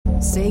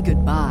Say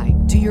goodbye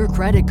to your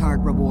credit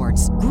card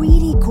rewards.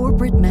 Greedy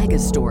corporate mega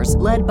stores,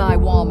 led by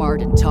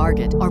Walmart and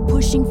Target, are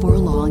pushing for a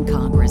law in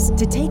Congress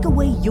to take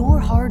away your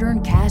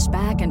hard-earned cash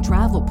back and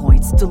travel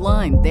points to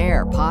line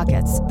their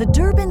pockets. The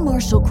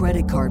Durbin-Marshall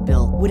credit card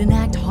bill would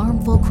enact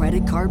harmful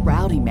credit card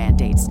routing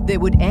mandates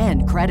that would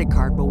end credit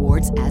card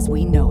rewards as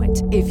we know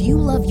it. If you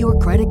love your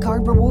credit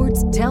card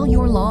rewards, tell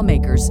your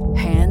lawmakers,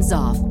 hands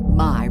off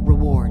my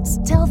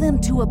rewards. Tell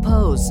them to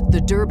oppose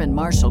the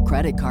Durbin-Marshall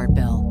credit card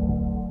bill.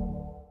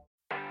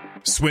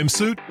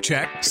 Swimsuit?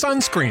 Check.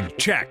 Sunscreen?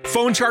 Check.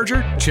 Phone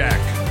charger?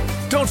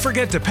 Check. Don't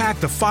forget to pack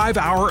the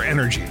 5-Hour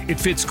Energy. It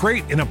fits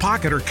great in a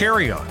pocket or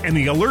carry-on, and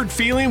the alert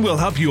feeling will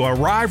help you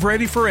arrive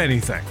ready for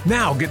anything.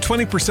 Now get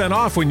 20%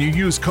 off when you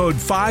use code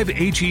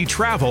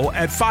 5HETRAVEL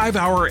at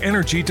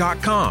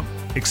 5hourenergy.com.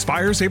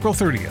 Expires April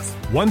 30th.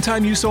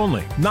 One-time use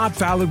only. Not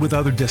valid with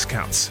other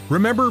discounts.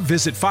 Remember,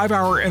 visit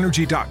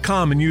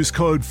 5hourenergy.com and use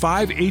code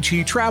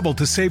 5HETRAVEL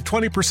to save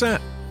 20%.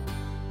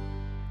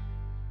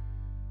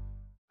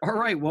 All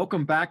right,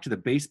 welcome back to the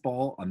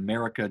Baseball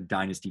America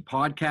Dynasty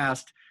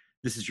podcast.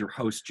 This is your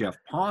host, Jeff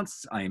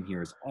Ponce. I am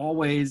here as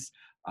always,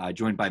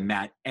 joined by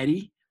Matt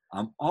Eddy.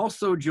 I'm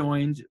also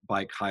joined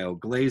by Kyle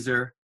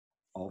Glazer.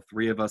 All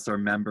three of us are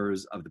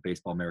members of the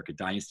Baseball America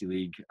Dynasty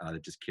League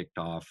that just kicked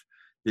off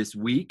this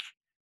week.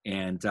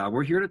 And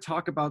we're here to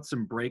talk about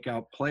some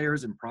breakout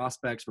players and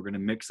prospects. We're going to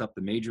mix up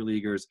the major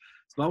leaguers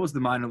as well as the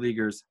minor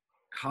leaguers.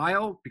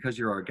 Kyle, because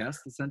you're our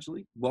guest,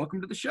 essentially,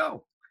 welcome to the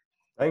show.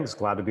 Thanks.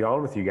 Glad to be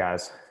on with you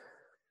guys.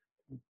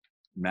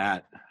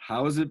 Matt,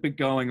 how has it been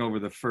going over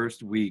the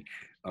first week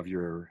of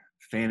your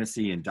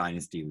fantasy and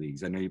dynasty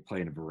leagues? I know you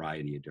play in a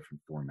variety of different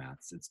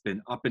formats. It's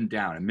been up and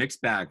down, a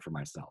mixed bag for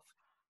myself.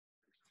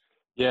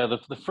 Yeah,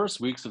 the first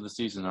weeks of the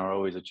season are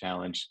always a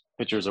challenge.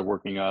 Pitchers are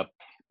working up.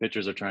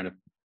 Hitters are trying to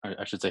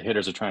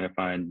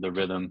find the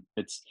rhythm.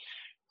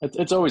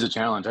 It's always a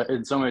challenge.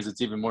 In some ways,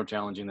 it's even more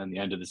challenging than the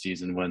end of the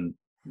season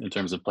in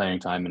terms of playing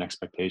time and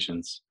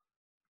expectations.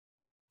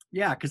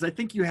 Yeah, because I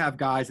think you have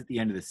guys at the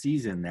end of the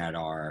season that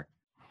are,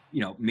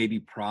 maybe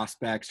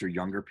prospects or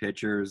younger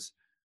pitchers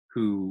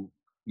who,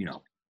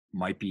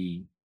 might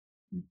be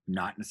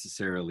not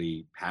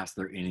necessarily past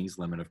their innings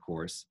limit, of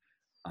course.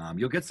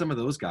 You'll get some of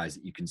those guys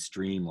that you can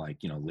stream late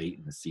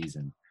in the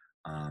season.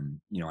 I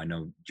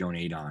know Joan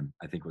Adon,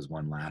 I think, was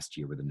one last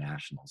year with the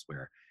Nationals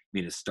where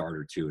he made a start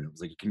or two. And it was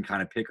like you can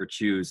kind of pick or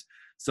choose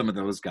some of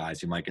those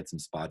guys who might get some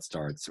spot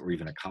starts or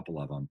even a couple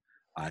of them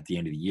at the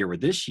end of the year. Where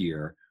this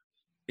year,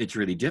 it's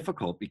really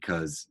difficult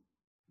because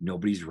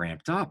nobody's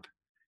ramped up.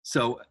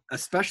 So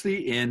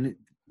especially in,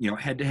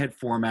 head-to-head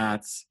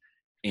formats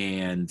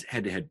and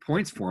head-to-head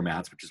points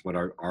formats, which is what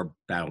our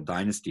Battle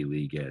Dynasty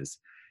League is,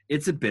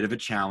 it's a bit of a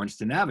challenge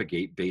to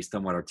navigate based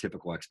on what our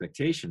typical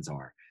expectations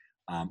are.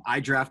 I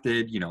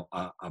drafted,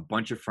 a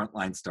bunch of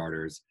frontline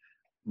starters.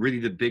 Really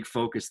the big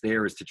focus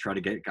there is to try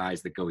to get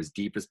guys that go as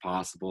deep as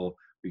possible.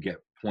 We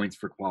get points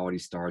for quality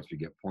starts. We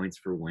get points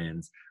for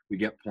wins. We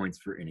get points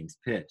for innings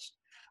pitched.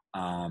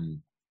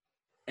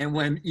 And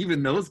when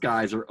even those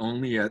guys are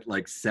only at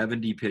like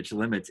 70 pitch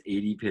limits,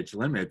 80 pitch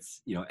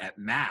limits, at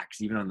max,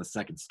 even on the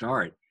second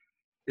start,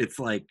 it's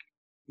like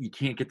you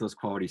can't get those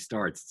quality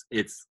starts.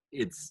 It's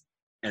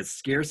as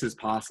scarce as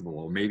possible,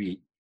 or maybe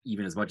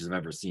even as much as I've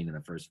ever seen in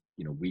the first,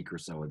 week or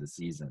so of the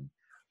season.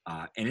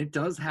 And it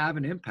does have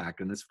an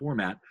impact on this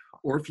format,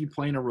 or if you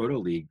play in a roto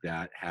league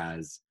that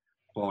has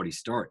quality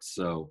starts.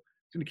 So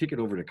I'm going to kick it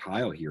over to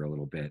Kyle here a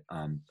little bit.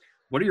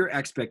 What are your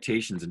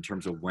expectations in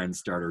terms of when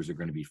starters are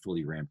going to be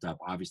fully ramped up?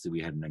 Obviously,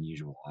 we had an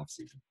unusual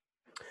offseason.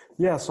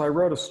 Yeah, so I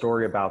wrote a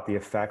story about the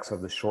effects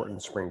of the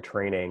shortened spring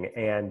training.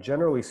 And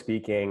generally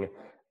speaking,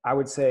 I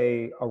would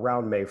say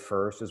around May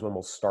 1st is when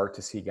we'll start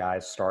to see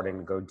guys starting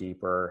to go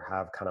deeper,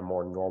 have kind of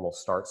more normal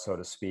starts, so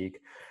to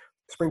speak.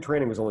 Spring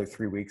training was only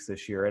 3 weeks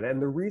this year.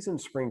 And the reason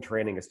spring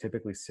training is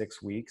typically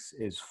 6 weeks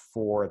is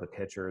for the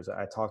pitchers.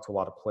 I talked to a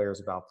lot of players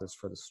about this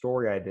for the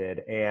story I did.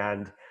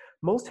 And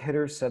most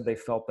hitters said they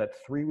felt that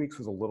 3 weeks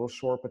was a little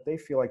short, but they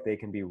feel like they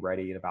can be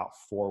ready in about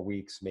 4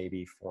 weeks,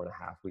 maybe 4.5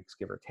 weeks,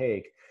 give or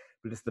take.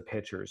 But it's the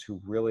pitchers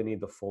who really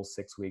need the full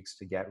 6 weeks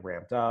to get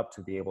ramped up,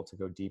 to be able to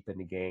go deep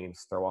into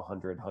games, throw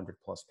 100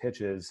 plus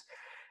pitches.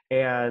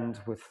 And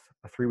with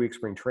a 3-week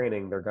spring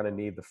training, they're going to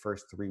need the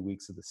first 3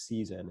 weeks of the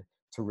season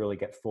to really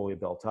get fully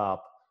built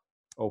up.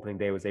 Opening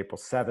day was April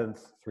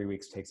 7th. 3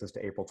 weeks takes us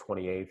to April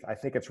 28th. I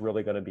think it's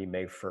really going to be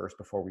May 1st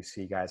before we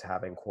see guys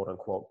having quote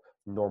unquote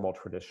normal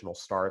traditional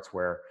starts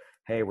where,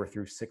 hey, we're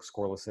through 6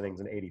 scoreless innings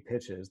and 80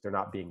 pitches. They're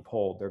not being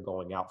pulled. They're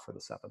going out for the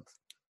 7th.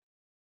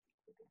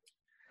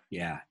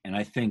 Yeah. And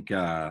I think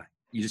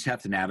you just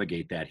have to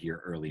navigate that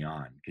here early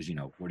on because,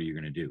 what are you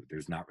going to do?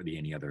 There's not really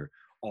any other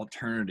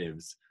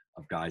alternatives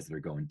of guys that are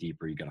going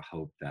deeper. You got to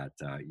hope that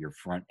your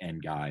front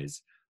end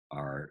guys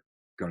are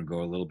going to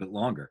go a little bit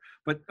longer.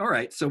 But all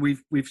right, so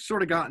we've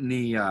sort of gotten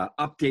the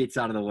updates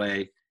out of the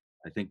way.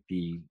 I think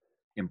the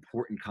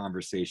important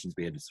conversations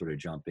we had to sort of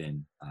jump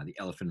in, the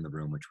elephant in the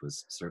room, which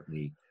was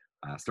certainly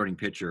starting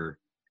pitcher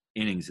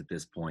innings at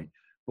this point.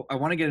 But I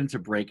want to get into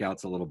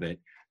breakouts a little bit.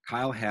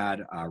 Kyle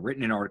had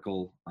written an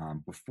article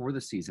before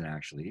the season,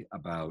 actually,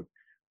 about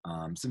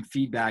some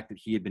feedback that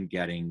he had been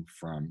getting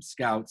from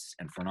scouts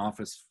and front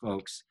office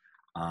folks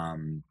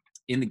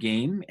in the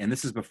game. And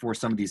this is before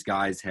some of these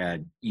guys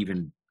had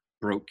even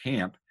broke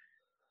camp.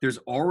 There's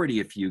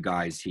already a few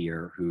guys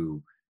here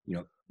who,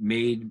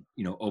 made,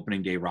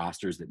 opening day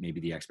rosters that maybe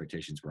the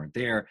expectations weren't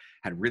there,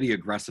 had really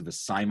aggressive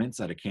assignments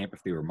at a camp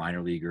if they were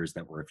minor leaguers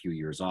that were a few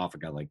years off, a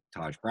guy like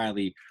Taj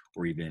Bradley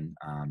or even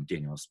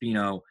Daniel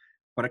Espino,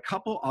 but a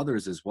couple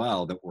others as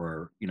well that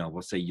were,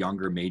 we'll say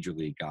younger major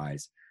league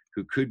guys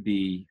who could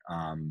be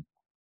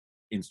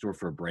in store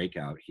for a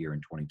breakout here in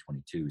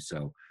 2022.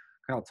 So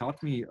Kyle, talk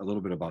to me a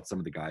little bit about some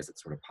of the guys that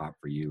sort of pop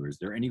for you. Is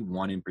there any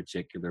one in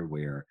particular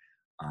where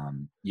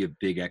you have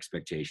big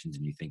expectations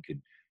and you think could,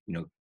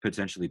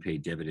 potentially pay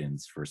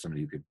dividends for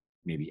somebody who could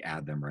maybe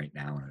add them right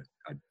now in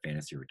a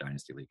fantasy or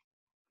dynasty league?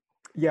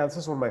 Yeah, this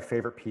is one of my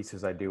favorite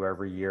pieces I do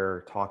every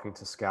year, talking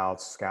to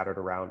scouts scattered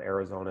around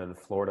Arizona and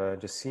Florida,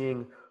 just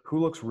seeing who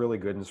looks really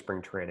good in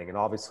spring training. And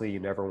obviously you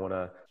never want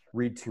to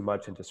read too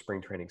much into spring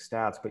training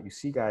stats, but you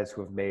see guys who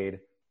have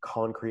made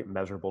concrete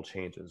measurable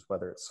changes,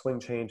 whether it's swing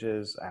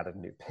changes, added a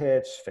new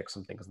pitch, fixed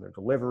some things in their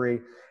delivery,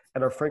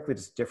 and are frankly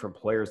just different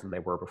players than they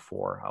were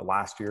before.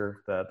 Last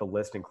year, the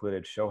list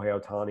included Shohei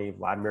Ohtani,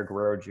 Vladimir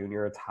Guerrero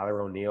Jr.,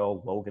 Tyler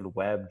O'Neill, Logan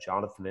Webb,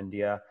 Jonathan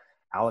India,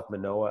 Alek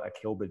Manoah,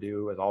 Akil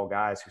Baddoo, as all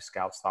guys who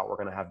scouts thought were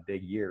going to have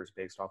big years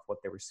based off what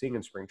they were seeing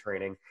in spring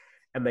training,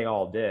 and they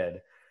all did.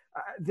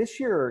 This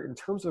year, in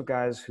terms of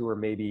guys who are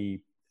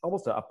maybe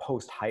almost a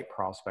post-hype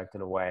prospect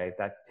in a way,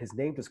 that his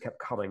name just kept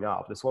coming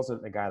up. This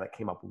wasn't a guy that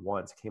came up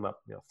once, came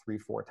up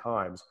 3-4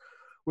 times,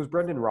 was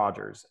Brendan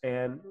Rodgers.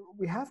 And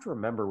we have to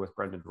remember with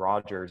Brendan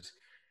Rodgers,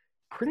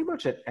 pretty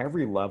much at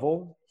every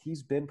level,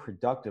 he's been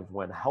productive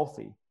when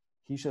healthy.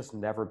 He's just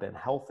never been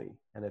healthy.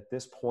 And at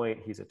this point,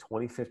 he's a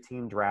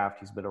 2015 draft.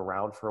 He's been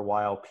around for a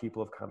while.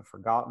 People have kind of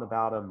forgotten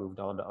about him, moved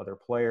on to other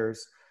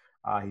players.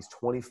 He's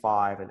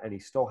 25, and he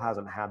still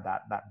hasn't had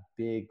that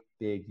big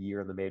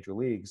year in the major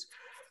leagues.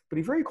 But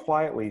he very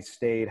quietly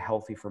stayed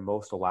healthy for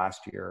most of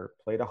last year,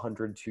 played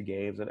 102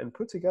 games, and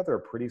put together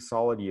a pretty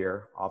solid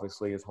year.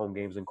 Obviously, his home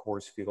games in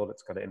Coors Field,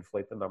 it's going to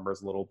inflate the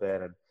numbers a little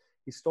bit. And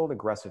he's still an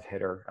aggressive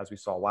hitter, as we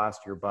saw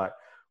last year. But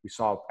we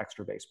saw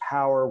extra base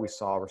power. We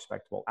saw a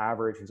respectable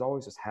average. He's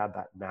always just had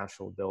that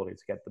natural ability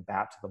to get the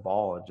bat to the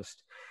ball and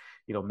just,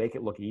 make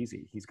it look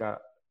easy. He's got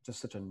just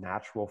such a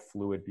natural,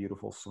 fluid,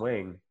 beautiful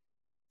swing.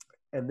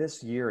 And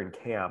this year in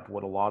camp,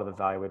 what a lot of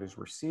evaluators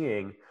were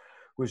seeing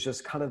was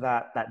just kind of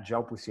that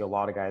jump we see a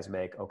lot of guys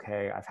make.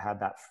 Okay, I've had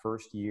that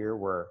first year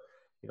where,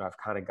 I've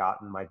kind of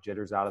gotten my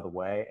jitters out of the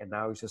way, and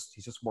now he's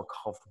just more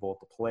comfortable at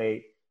the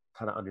plate,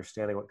 kind of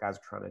understanding what guys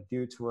are trying to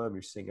do to him.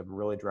 You're seeing him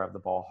really drive the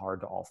ball hard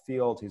to all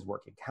fields. He's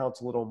working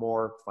counts a little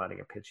more,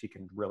 finding a pitch he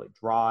can really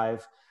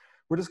drive.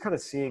 We're just kind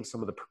of seeing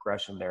some of the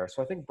progression there.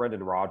 So I think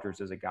Brendan Rodgers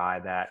is a guy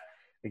that,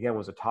 again,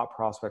 was a top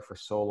prospect for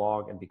so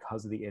long, and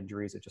because of the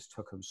injuries, it just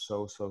took him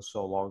so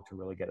long to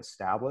really get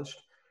established.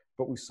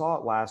 But we saw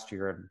it last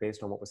year, and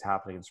based on what was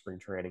happening in spring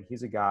training,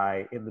 he's a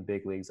guy in the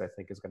big leagues I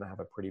think is going to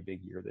have a pretty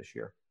big year this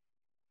year.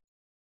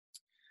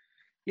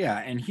 Yeah,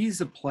 and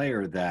he's a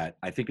player that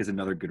I think is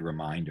another good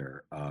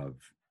reminder of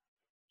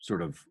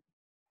sort of,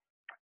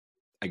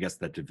 I guess,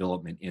 that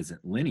development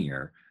isn't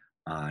linear,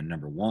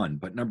 number one.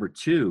 But number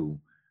two,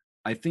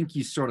 I think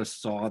you sort of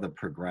saw the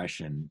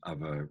progression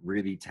of a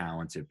really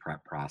talented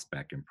prep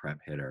prospect and prep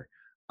hitter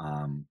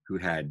who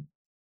had,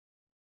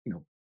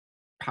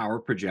 power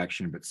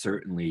projection, but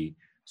certainly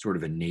sort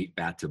of innate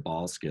bat to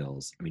ball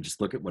skills. I mean,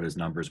 just look at what his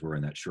numbers were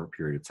in that short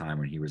period of time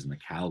when he was in the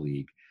Cal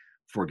League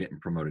before getting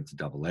promoted to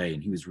Double-A.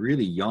 And he was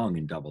really young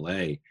in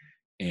Double-A.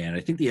 And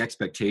I think the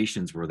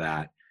expectations were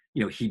that,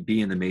 he'd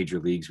be in the major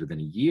leagues within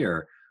a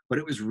year, but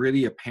it was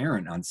really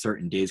apparent on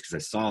certain days, because I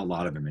saw a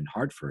lot of him in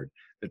Hartford,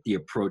 that the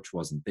approach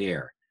wasn't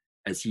there.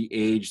 As he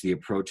aged, the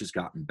approach has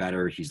gotten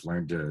better. He's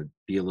learned to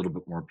be a little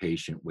bit more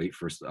patient, wait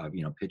for,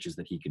 pitches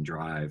that he can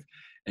drive,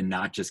 and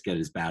not just get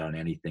his bat on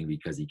anything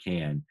because he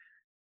can.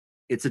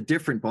 It's a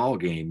different ball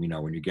game,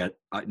 when you get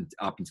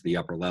up into the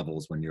upper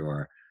levels, when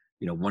you're,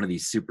 one of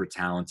these super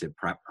talented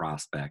prep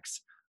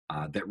prospects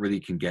that really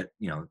can get,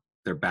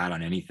 their bat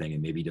on anything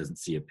and maybe doesn't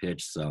see a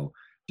pitch. So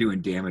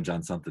doing damage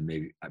on something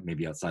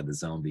maybe outside the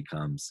zone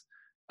becomes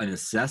a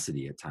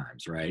necessity at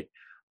times, right?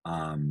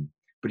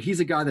 But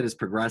he's a guy that has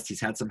progressed. He's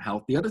had some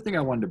health. The other thing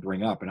I wanted to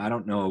bring up, and I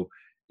don't know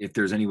if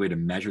there's any way to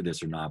measure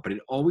this or not, but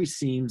it always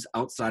seems,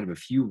 outside of a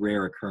few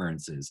rare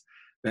occurrences,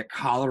 that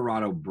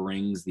Colorado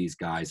brings these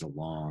guys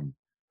along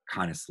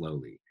kind of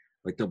slowly.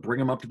 Like, they'll bring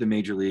them up to the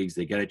major leagues.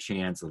 They get a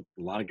chance. A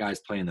lot of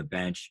guys play on the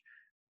bench.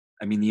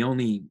 I mean, the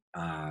only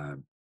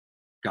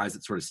guys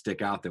that sort of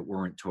stick out that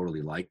weren't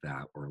totally like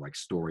that were like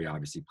Story,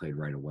 obviously played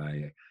right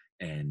away,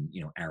 and,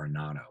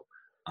 Arenado.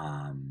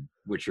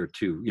 Which are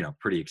two,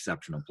 pretty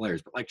exceptional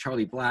players, but like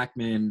Charlie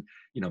Blackmon,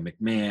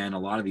 McMahon, a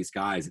lot of these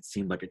guys, it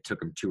seemed like it took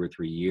them 2 or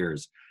 3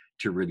 years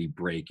to really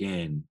break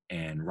in.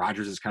 And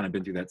Rodgers has kind of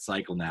been through that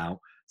cycle now.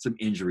 Some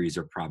injuries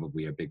are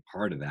probably a big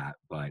part of that,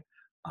 but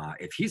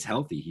If he's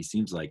healthy, he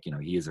seems like,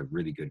 he is a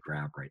really good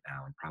grab right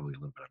now and probably a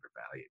little bit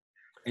undervalued.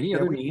 Any Yeah,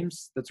 other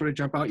names that sort of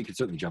jump out? You could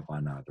certainly jump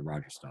on the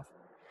Rogers stuff.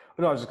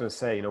 No, I was just going to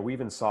say, we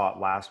even saw it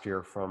last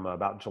year from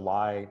about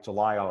July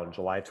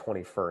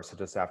 21st, so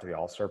just after the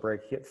All-Star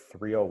break, he hit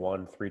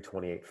 301,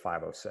 328,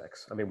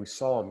 506. I mean, we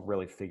saw him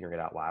really figuring it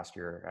out last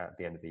year at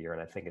the end of the year,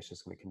 and I think it's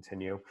just going to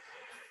continue.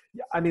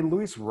 Yeah, I mean,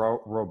 Luis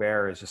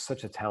Robert is just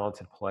such a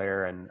talented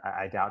player, and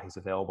I doubt he's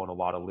available in a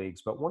lot of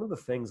leagues. But one of the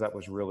things that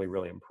was really,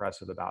 really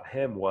impressive about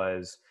him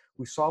was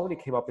we saw when he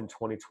came up in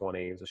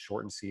 2020, it was a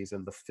shortened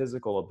season, the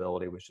physical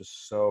ability was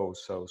just so,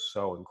 so,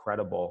 so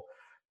incredible.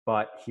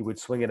 But he would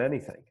swing at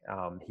anything.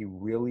 He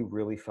really,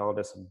 really fell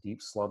into some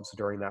deep slumps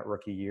during that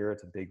rookie year.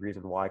 It's a big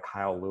reason why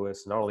Kyle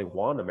Lewis not only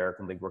won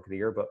American League Rookie of the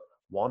Year, but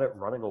won it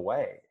running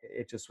away.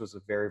 It just was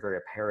very, very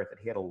apparent that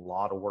he had a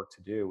lot of work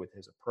to do with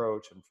his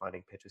approach and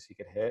finding pitches he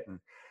could hit and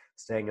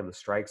staying in the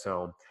strike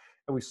zone.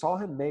 And we saw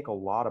him make a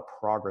lot of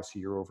progress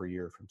year over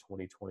year from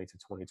 2020 to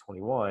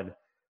 2021.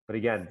 But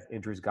again,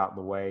 injuries got in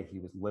the way. He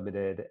was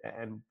limited.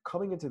 And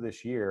coming into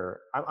this year,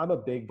 I'm a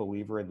big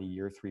believer in the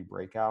year 3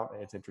 breakout.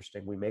 It's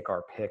interesting. We make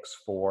our picks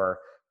for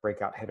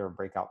breakout hitter and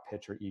breakout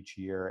pitcher each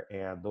year,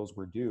 and those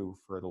were due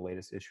for the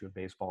latest issue of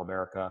Baseball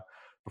America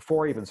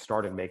before I even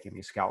started making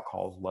these scout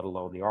calls, let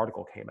alone the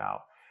article came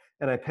out.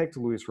 And I picked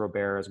Luis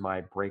Robert as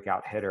my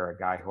breakout hitter, a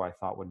guy who I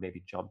thought would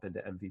maybe jump into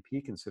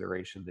MVP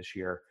consideration this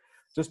year.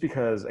 Just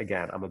because,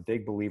 again, I'm a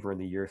big believer in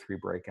the year 3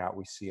 breakout.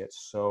 We see it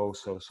so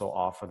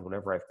often.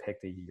 Whenever I've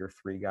picked a year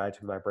 3 guy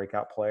to be my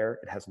breakout player,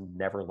 it has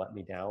never let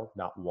me down,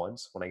 not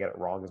once. When I get it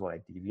wrong is when I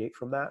deviate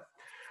from that.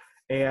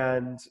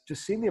 And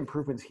just seeing the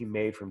improvements he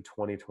made from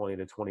 2020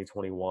 to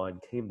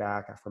 2021, came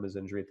back from his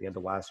injury at the end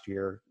of last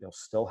year,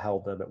 still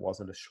held them. It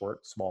wasn't a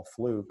short, small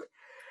fluke.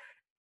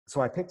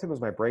 So I picked him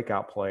as my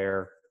breakout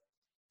player.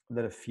 And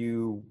then a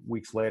few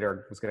weeks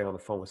later, I was getting on the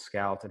phone with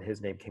scouts, and his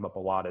name came up a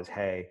lot as,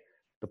 hey,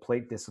 the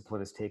plate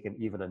discipline has taken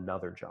even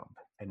another jump.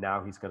 And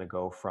now he's going to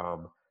go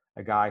from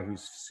a guy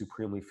who's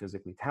supremely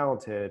physically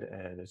talented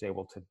and is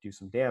able to do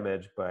some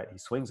damage, but he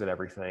swings at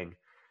everything,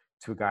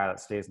 to a guy that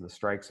stays in the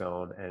strike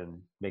zone and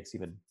makes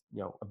even,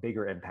 a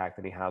bigger impact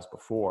than he has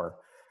before.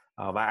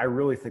 I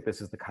really think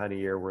this is the kind of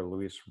year where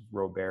Luis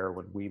Robert,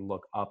 when we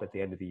look up at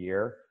the end of the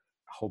year,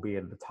 he'll be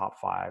in the top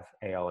 5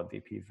 AL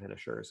MVP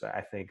finishers.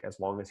 I think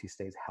as long as he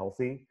stays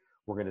healthy,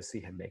 we're going to see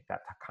him make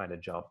that kind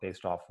of jump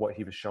based off what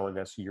he was showing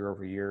us year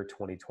over year,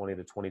 2020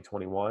 to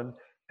 2021,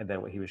 and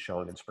then what he was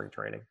showing in spring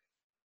training.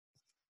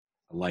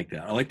 I like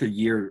that. I like the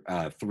year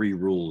 3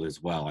 rule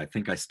as well. I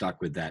think I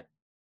stuck with that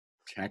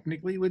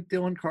technically with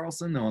Dylan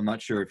Carlson, though I'm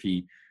not sure if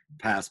he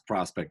passed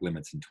prospect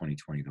limits in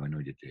 2020, though I know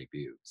he did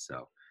debut.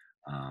 So,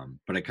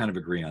 but I kind of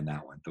agree on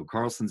that one, though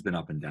Carlson's been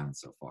up and down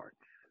so far.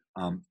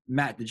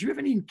 Matt, did you have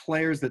any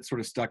players that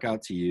sort of stuck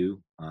out to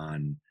you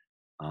on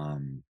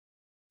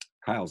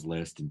Kyle's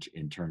list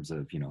in terms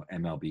of,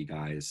 MLB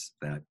guys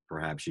that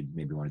perhaps you'd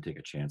maybe want to take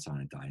a chance on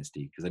in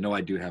Dynasty? Because I know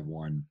I do have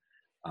one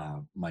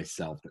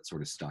myself that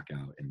sort of stuck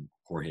out, in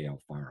Jorge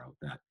Alfaro,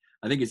 that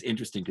I think is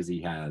interesting because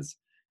he has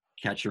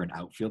catcher and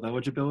outfield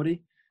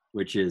eligibility,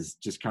 which is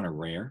just kind of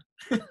rare.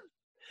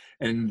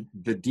 And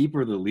the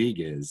deeper the league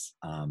is,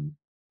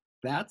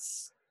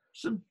 that's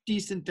some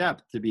decent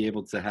depth to be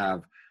able to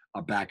have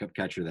a backup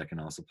catcher that can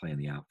also play in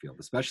the outfield,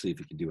 especially if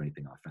he can do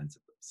anything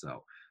offensively. So I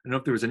don't know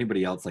if there was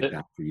anybody else like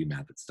that for you,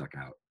 Matt, that stuck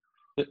out.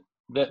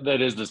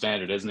 That is the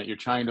standard, isn't it? You're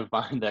trying to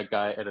find that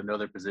guy at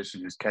another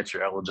position who's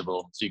catcher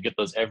eligible, so you get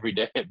those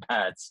everyday at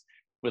bats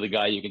with a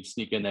guy you can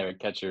sneak in there at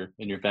catcher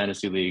in your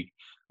fantasy league.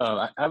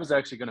 I was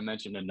actually going to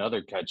mention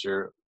another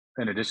catcher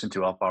in addition to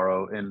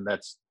Alfaro, and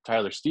that's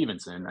Tyler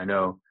Stevenson. I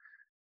know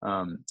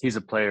he's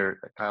a player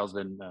that Kyle's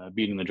been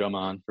beating the drum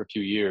on for a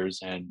few years,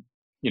 and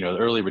the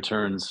early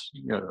returns,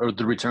 or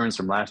the returns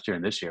from last year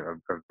and this year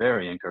are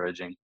very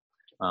encouraging.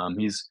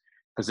 He's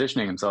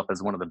positioning himself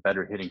as one of the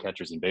better hitting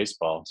catchers in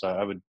baseball. So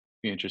I would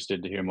be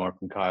interested to hear more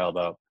from Kyle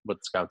about what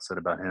the scouts said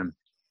about him.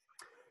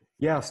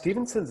 Yeah,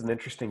 Stevenson's an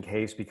interesting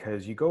case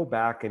because you go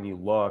back and you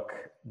look,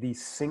 the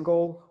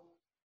single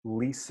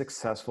least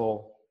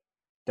successful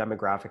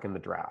demographic in the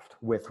draft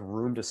with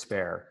room to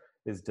spare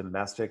is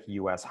domestic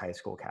U.S. high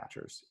school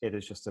catchers. It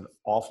is just an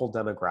awful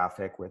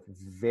demographic with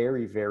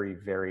very, very,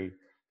 very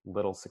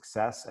little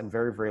success and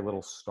very, very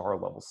little star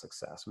level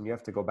success. I mean, you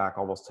have to go back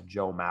almost to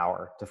Joe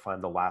Mauer to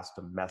find the last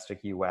domestic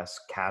U.S.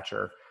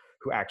 catcher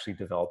who actually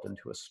developed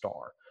into a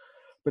star.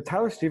 But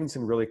Tyler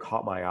Stevenson really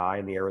caught my eye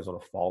in the Arizona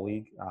Fall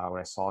League when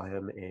I saw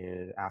him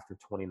after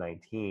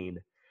 2019.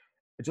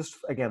 Just,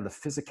 again, the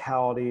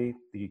physicality,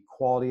 the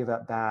quality of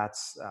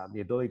at-bats,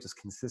 the ability to just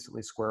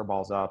consistently square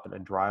balls up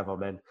and drive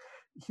them. And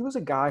he was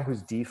a guy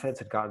whose defense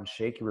had gotten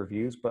shaky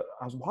reviews, but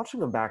I was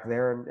watching him back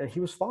there, and he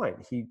was fine.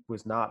 He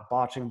was not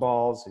botching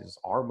balls. His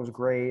arm was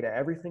great.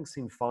 Everything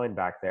seemed fine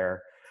back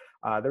there.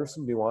 There were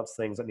some nuanced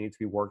things that need to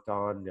be worked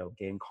on,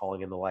 game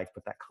calling and the like,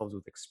 but that comes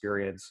with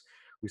experience.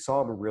 We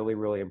saw him really,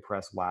 really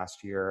impressed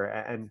last year.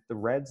 And the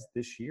Reds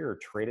this year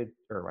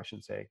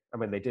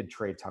they did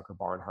trade Tucker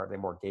Barnhart. They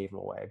more gave him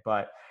away.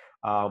 But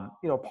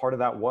Part of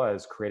that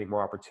was creating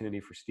more opportunity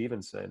for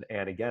Stevenson.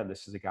 And again,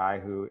 this is a guy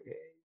who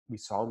we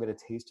saw him get a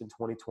taste in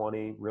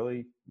 2020,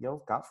 really,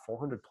 got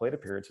 400 plate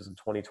appearances in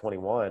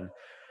 2021.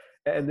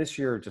 And this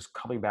year, just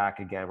coming back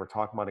again, we're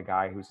talking about a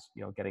guy who's,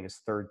 getting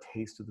his third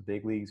taste of the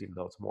big leagues, even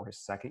though it's more his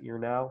second year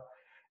now.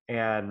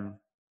 And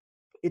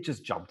it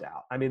just jumped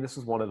out. I mean, this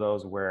is one of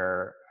those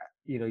where,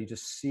 you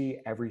just see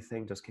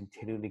everything just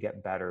continuing to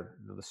get better.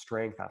 The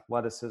strength,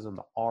 athleticism,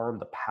 the arm,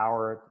 the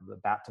power, the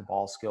bat to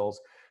ball skills,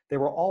 they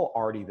were all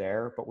already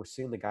there, but we're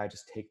seeing the guy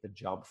just take the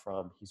jump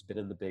from, he's been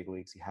in the big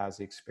leagues, he has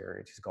the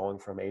experience, he's going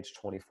from age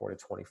 24 to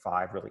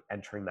 25, really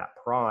entering that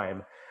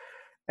prime.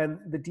 And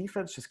the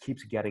defense just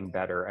keeps getting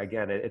better.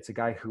 Again, it's a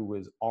guy who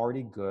was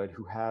already good,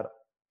 who had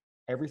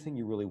everything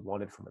you really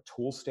wanted from a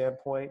tool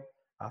standpoint,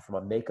 from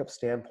a makeup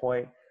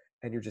standpoint.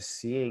 And you're just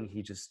seeing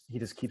he just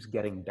keeps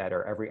getting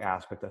better every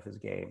aspect of his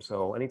game.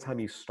 So anytime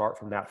you start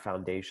from that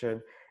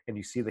foundation and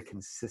you see the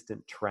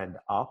consistent trend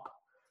up,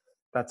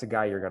 that's a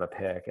guy you're going to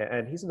pick.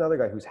 And he's another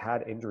guy who's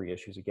had injury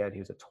issues. Again, he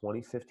was a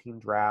 2015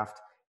 draft,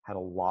 had a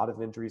lot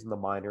of injuries in the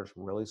minors,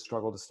 really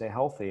struggled to stay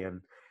healthy,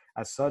 and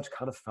as such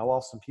kind of fell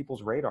off some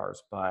people's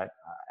radars. But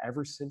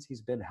ever since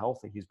he's been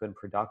healthy, he's been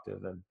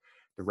productive. And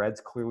the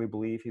Reds clearly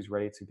believe he's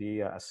ready to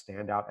be a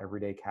standout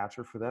everyday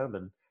catcher for them.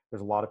 And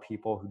there's a lot of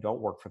people who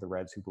don't work for the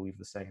Reds who believe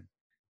the same.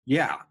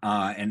 Yeah.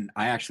 And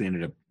I actually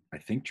ended up, I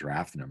think,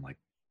 drafting him like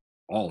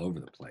all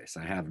over the place.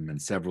 I have him in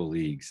several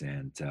leagues,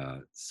 and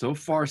so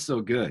far,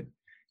 so good.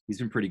 He's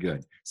been pretty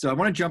good. So I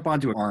want to jump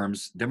onto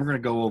arms. Then we're going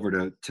to go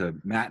over to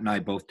Matt and I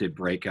both did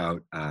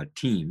breakout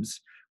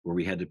teams where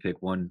we had to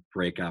pick one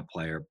breakout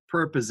player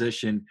per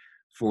position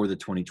for the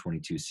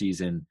 2022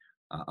 season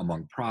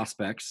among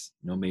prospects.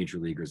 No major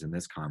leaguers in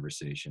this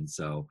conversation.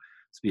 So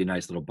it's be a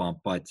nice little bump.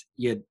 But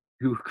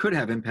who could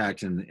have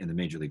impact in the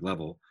major league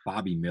level,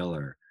 Bobby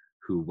Miller,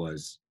 who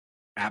was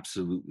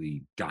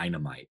absolutely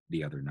dynamite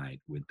the other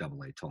night with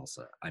AA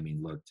Tulsa. I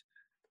mean, looked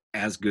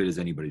as good as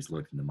anybody's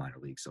looked in the minor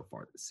league so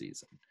far this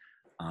season.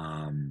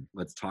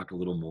 Let's talk a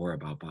little more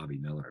about Bobby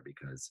Miller,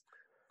 because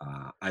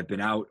I've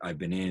been out, I've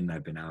been in,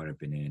 I've been out, I've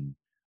been in,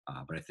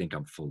 but I think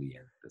I'm fully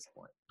in at this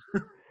point.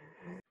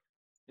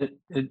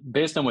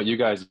 Based on what you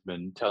guys have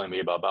been telling me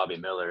about Bobby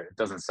Miller, it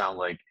doesn't sound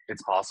like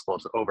it's possible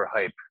to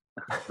overhype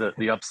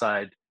the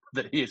upside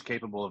that he is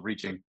capable of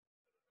reaching.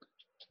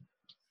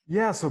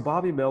 Yeah, so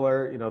Bobby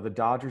Miller, the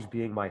Dodgers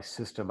being my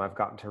system, I've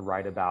gotten to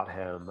write about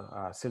him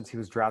since he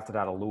was drafted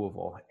out of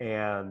Louisville.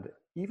 And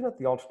even at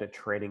the alternate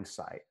training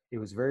site, it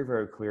was very,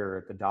 very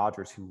clear the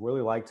Dodgers, who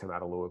really liked him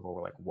out of Louisville,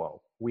 were like,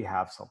 whoa, we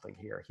have something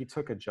here. He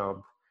took a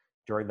jump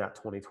during that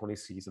 2020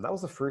 season. That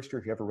was the first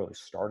year he ever really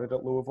started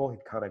at Louisville.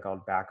 He'd kind of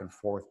gone back and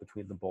forth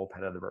between the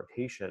bullpen and the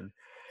rotation.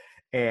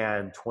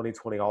 And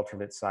 2020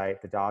 alternate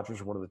site, the Dodgers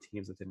were one of the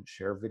teams that didn't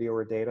share video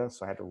or data.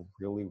 So I had to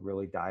really,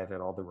 really dive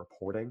in all the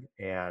reporting.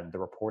 And the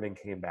reporting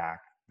came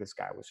back. This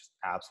guy was just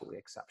absolutely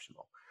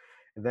exceptional.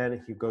 And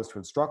then he goes to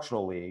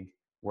instructional league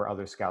where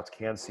other scouts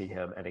can see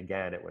him. And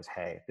again, it was,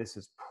 hey, this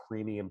is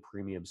premium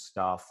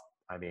stuff.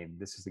 I mean,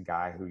 this is the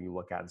guy who you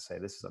look at and say,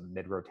 this is a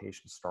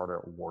mid-rotation starter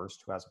at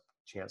worst who has a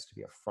chance to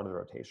be a front of the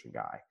rotation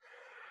guy.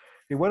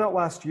 He went out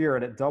last year,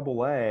 and at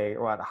AA,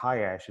 or at high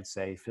A, I should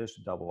say, he finished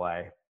at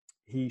AA.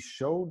 He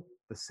showed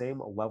the same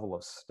level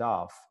of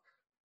stuff.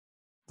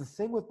 The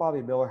thing with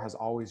Bobby Miller has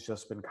always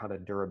just been kind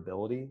of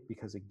durability,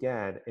 because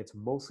again, it's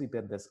mostly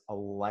been this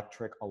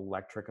electric,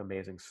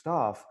 amazing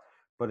stuff,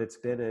 but it's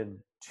been in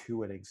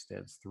 2-inning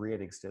stints,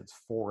 3-inning stints,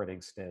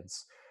 4-inning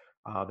stints.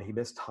 He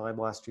missed time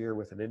last year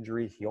with an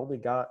injury. He only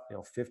got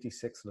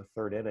 56 in the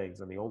third innings,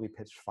 and he only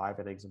pitched 5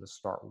 innings in the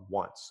start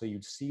once. So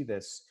you'd see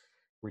this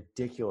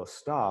ridiculous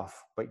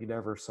stuff, but you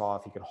never saw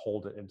if he could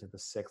hold it into the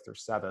 6th or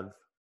 7th.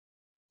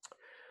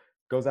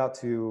 Goes out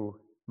to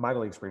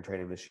minor league spring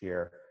training this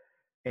year.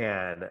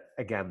 And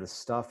again, the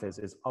stuff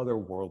is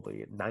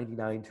otherworldly,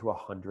 99 to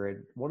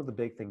 100. One of the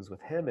big things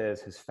with him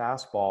is his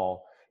fastball.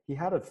 He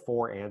had a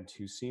 4 and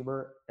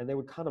 2-seamer, and they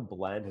would kind of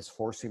blend. His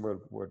 4-seamer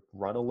would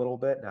run a little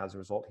bit, and as a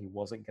result, he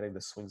wasn't getting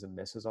the swings and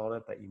misses on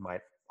it that you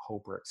might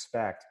hope or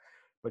expect.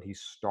 But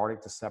he's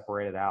starting to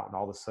separate it out, and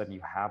all of a sudden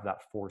you have that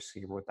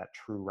 4-seamer with that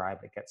true ride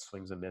that gets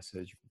swings and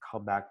misses. You can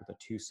come back with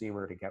a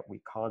 2-seamer to get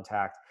weak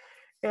contact.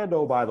 And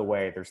oh, by the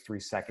way, there's 3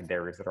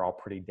 secondaries that are all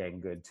pretty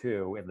dang good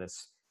too in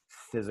this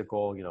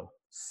physical, 6'5",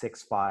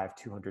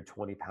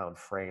 220-pound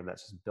frame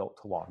that's just built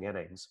to long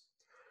innings.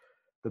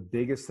 The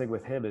biggest thing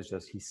with him is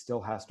just he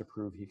still has to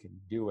prove he can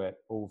do it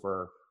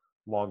over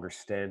longer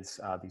stints.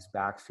 These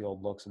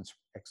backfield looks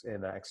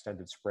in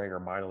extended spring, or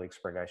minor league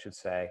spring, I should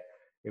say,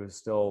 it was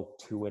still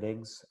 2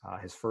 innings.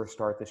 His first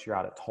start this year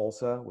out at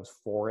Tulsa was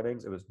 4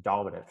 innings. It was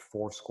dominant,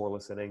 4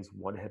 scoreless innings,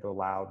 1 hit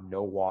allowed,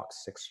 no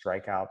walks, 6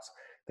 strikeouts.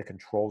 The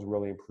controls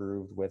really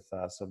improved with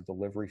some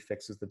delivery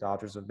fixes the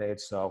Dodgers have made.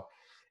 So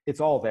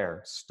it's all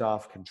there.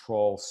 Stuff,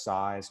 control,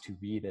 size to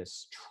be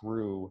this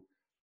true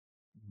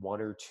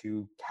 1 or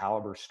 2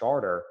 caliber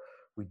starter.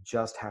 We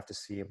just have to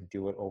see him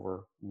do it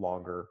over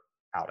longer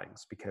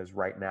outings, because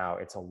right now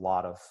it's a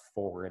lot of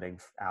 4-inning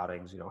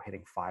outings,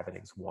 hitting 5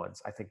 innings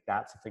once. I think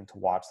that's the thing to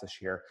watch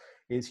this year.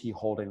 Is he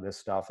holding this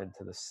stuff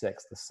into the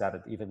 6th, the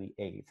 7th, even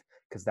the 8th?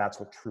 Because that's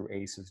what true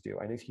aces do.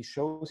 And if he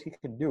shows he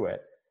can do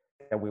it,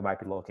 then we might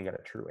be looking at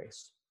a true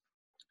ace.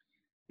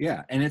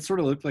 Yeah, and it sort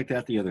of looked like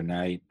that the other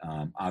night.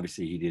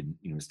 Obviously, he did,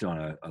 still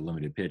on a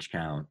limited pitch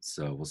count,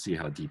 so we'll see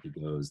how deep he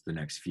goes the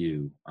next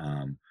few.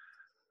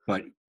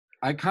 But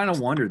I kind of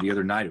wondered the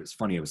other night. It was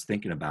funny. I was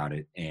thinking about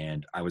it,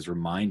 and I was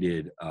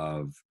reminded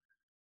of,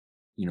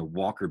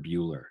 Walker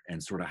Buehler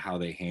and sort of how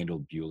they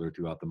handled Buehler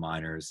throughout the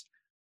minors.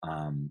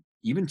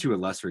 Even to a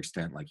lesser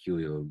extent, like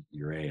Julio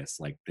Urias,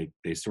 like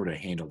they sort of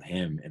handled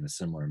him in a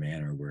similar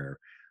manner where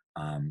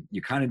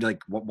you kind of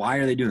like, why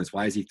are they doing this?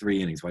 Why is he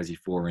 3 innings? Why is he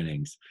 4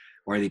 innings?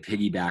 Why are they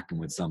piggybacking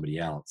with somebody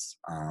else?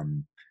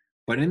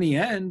 But in the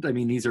end, I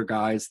mean, these are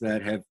guys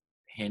that have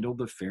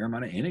handled a fair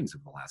amount of innings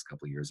over the last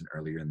couple of years and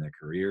earlier in their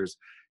careers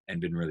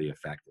and been really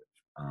effective.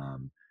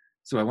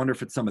 So I wonder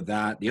if it's some of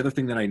that. The other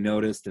thing that I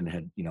noticed and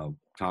had,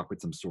 talked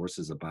with some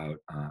sources about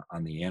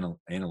on the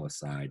analyst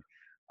side,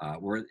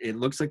 where it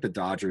looks like the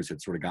Dodgers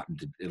had sort of gotten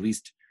to, at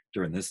least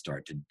during this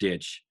start, to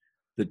ditch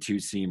the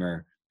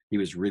 2-seamer. He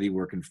was really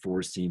working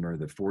 4-seamer.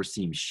 The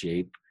 4-seam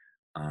shape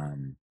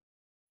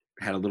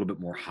had a little bit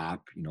more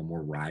hop,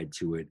 more ride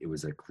to it. It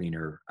was a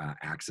cleaner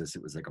axis.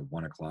 It was like a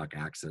 1 o'clock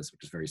axis,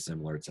 which is very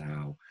similar to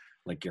how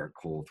like Garrett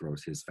Cole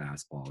throws his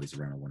fastball. He's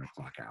around a 1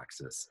 o'clock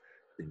axis,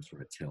 things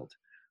sort of tilt.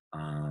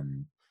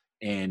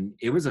 And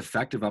it was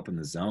effective up in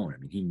the zone. I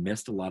mean, he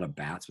missed a lot of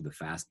bats with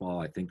the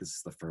fastball. I think this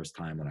is the first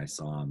time when I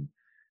saw him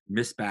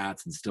miss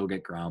bats and still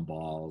get ground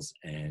balls.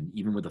 And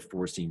even with a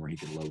 4-seam where he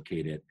could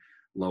locate it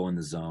low in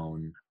the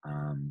zone,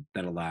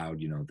 that allowed,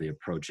 the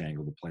approach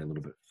angle to play a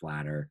little bit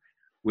flatter,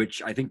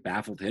 which I think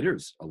baffled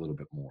hitters a little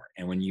bit more.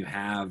 And when you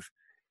have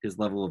his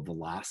level of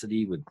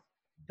velocity with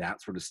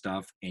that sort of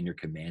stuff and you're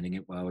commanding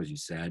it well, as you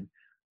said,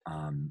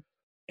 and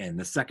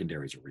the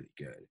secondaries are really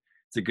good.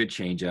 It's a good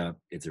changeup.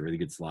 It's a really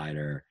good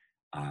slider.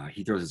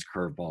 He throws his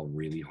curveball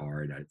really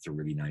hard. It's a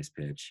really nice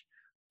pitch.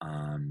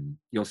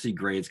 You'll see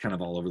grades kind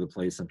of all over the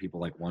place. Some people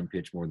like one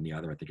pitch more than the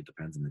other. I think it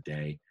depends on the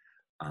day.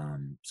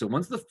 So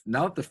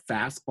now that the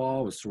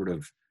fastball is sort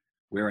of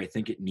where I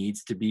think it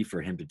needs to be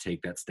for him to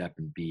take that step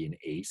and be an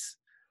ace,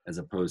 as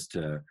opposed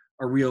to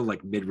a real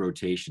like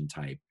mid-rotation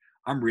type,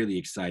 I'm really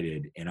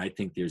excited. And I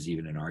think there's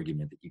even an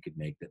argument that you could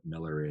make that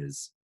Miller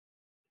is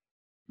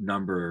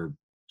number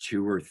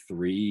 2 or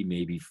 3,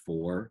 maybe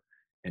 4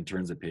 in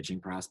terms of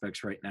pitching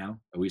prospects right now,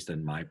 at least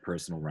in my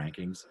personal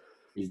rankings.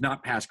 He's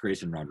not past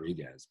Grayson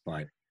Rodriguez,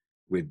 but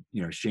with,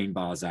 Shane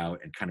Baz out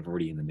and kind of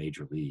already in the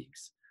major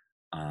leagues,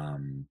 I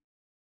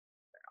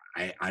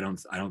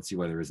don't see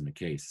why there isn't a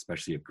case,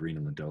 especially if Green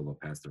and Lodolo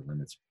pass their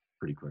limits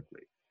pretty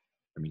quickly.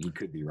 I mean, he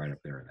could be right up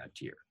there in that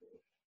tier.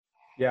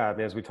 Yeah, I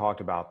mean, as we talked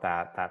about,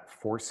 that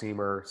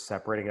 4-seamer,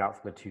 separating it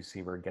out from the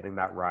 2-seamer, getting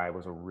that ride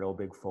was a real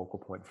big focal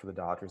point for the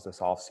Dodgers this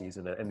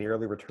offseason, and the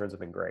early returns have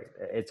been great.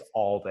 It's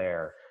all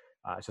there.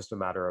 It's just a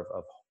matter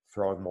of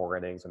throwing more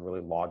innings and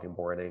really logging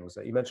more innings.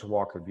 You mentioned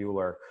Walker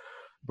Buehler.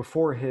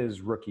 Before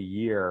his rookie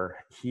year,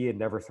 he had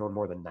never thrown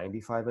more than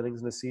 95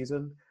 innings in a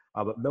season.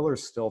 But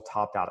Miller's still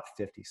topped out at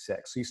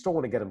 56. So you still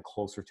want to get him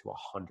closer to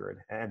 100.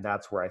 And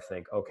that's where I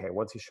think, okay,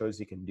 once he shows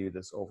he can do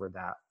this over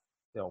that,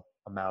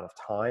 amount of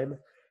time,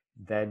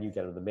 then you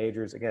get him the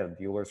majors. Again,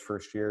 Buehler's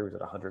first year was at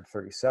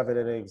 137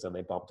 innings, and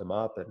they bumped him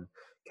up and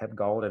kept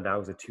going, and now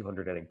he's a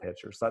 200-inning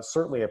pitcher. So that's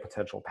certainly a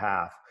potential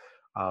path.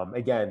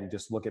 Again, you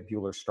just look at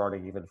Buehler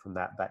starting even from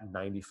that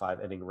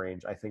 95-inning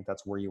range. I think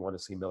that's where you want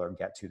to see Miller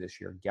get to this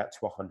year, get to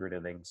 100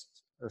 innings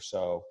or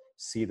so,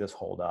 see this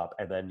hold up,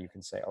 and then you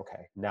can say,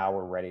 okay, now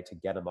we're ready to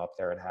get him up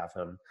there and have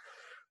him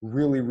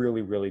really,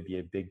 really, really be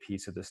a big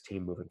piece of this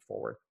team moving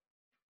forward.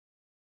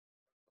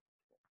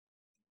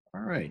 All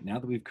right, now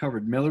that we've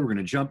covered Miller, we're going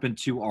to jump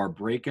into our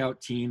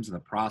breakout teams on the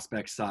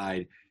prospect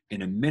side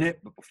in a minute.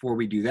 But before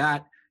we do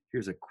that,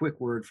 here's a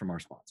quick word from our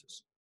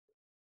sponsors.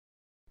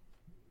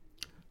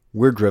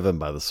 We're driven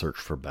by the search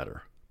for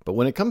better. But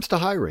when it comes to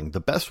hiring, the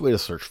best way to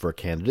search for a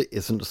candidate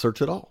isn't to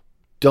search at all.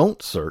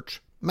 Don't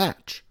search,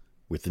 match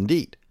with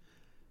Indeed.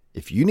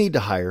 If you need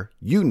to hire,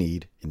 you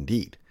need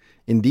Indeed.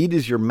 Indeed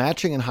is your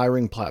matching and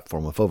hiring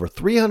platform with over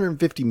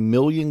 350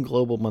 million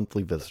global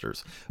monthly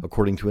visitors,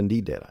 according to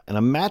Indeed data, and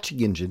a matching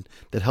engine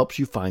that helps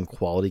you find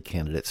quality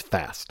candidates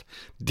fast.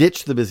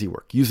 Ditch the busy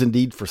work. Use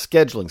Indeed for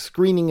scheduling,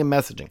 screening, and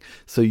messaging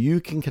so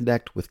you can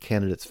connect with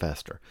candidates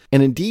faster.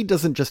 And Indeed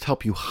doesn't just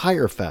help you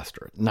hire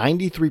faster.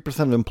 93%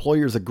 of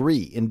employers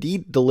agree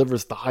Indeed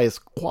delivers the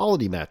highest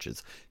quality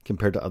matches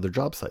compared to other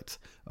job sites,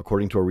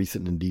 according to a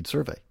recent Indeed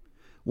survey.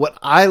 What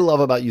I love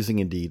about using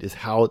Indeed is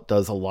how it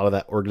does a lot of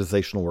that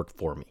organizational work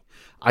for me.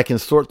 I can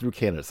sort through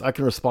candidates. I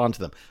can respond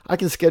to them. I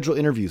can schedule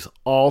interviews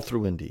all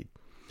through Indeed.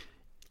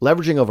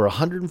 Leveraging over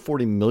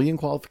 140 million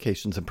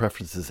qualifications and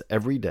preferences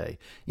every day,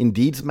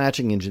 Indeed's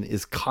matching engine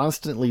is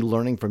constantly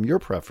learning from your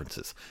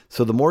preferences.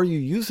 So the more you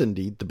use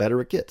Indeed, the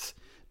better it gets.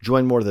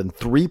 Join more than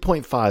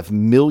 3.5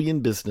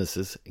 million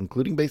businesses,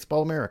 including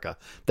Baseball America,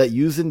 that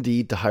use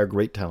Indeed to hire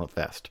great talent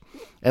fast.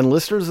 And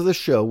listeners of the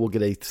show will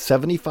get a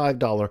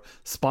 $75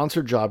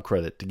 sponsored job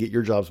credit to get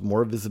your jobs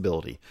more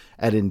visibility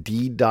at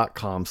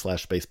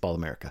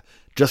Indeed.com/BaseballAmerica.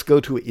 Just go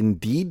to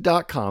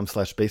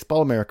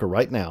Indeed.com/BaseballAmerica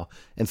right now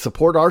and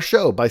support our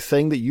show by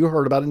saying that you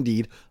heard about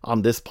Indeed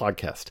on this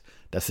podcast.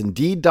 That's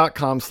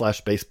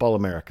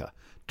Indeed.com/BaseballAmerica.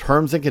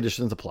 Terms and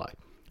conditions apply.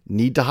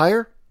 Need to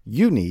hire?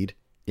 You need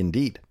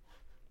Indeed.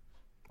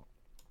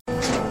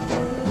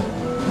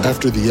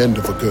 After the end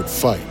of a good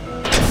fight,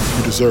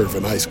 you deserve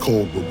an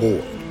ice-cold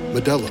reward.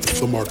 Modelo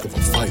is the mark of a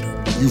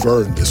fighter. You've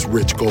earned this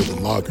rich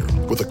golden lager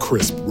with a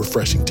crisp,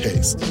 refreshing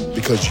taste.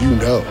 Because you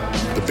know,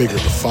 the bigger the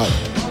fight,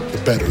 the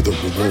better the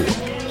reward.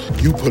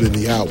 You put in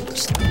the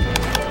hours,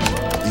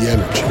 the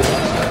energy,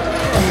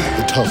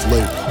 the tough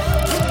labor.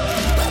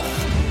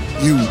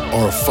 You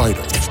are a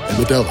fighter, and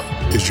Modelo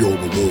is your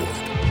reward.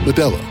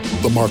 Modelo,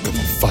 the mark of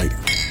a fighter.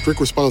 Drink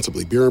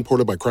responsibly. Beer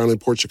imported by Crown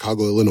Imports,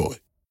 Chicago, Illinois.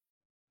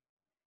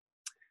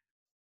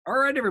 All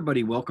right,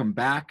 everybody, welcome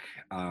back.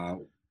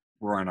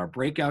 We're on our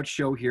breakout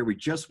show here. We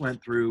just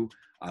went through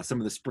some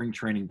of the spring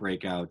training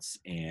breakouts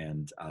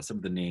and some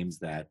of the names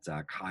that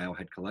Kyle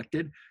had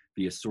collected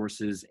via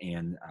sources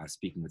and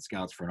speaking with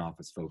scouts, front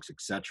office folks,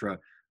 etc.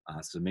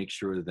 So make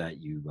sure that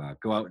you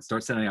go out and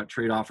start sending out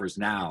trade offers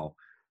now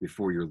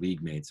before your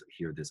league mates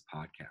hear this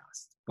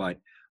podcast. But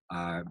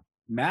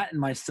Matt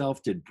and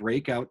myself did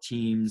breakout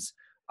teams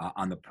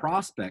on the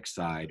prospect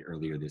side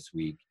earlier this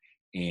week.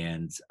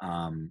 And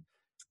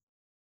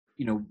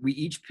we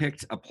each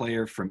picked a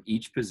player from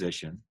each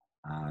position.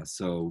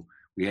 So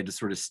we had to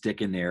sort of stick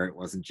in there. It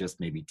wasn't just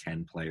maybe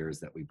 10 players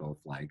that we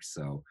both liked.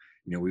 So,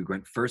 we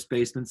went first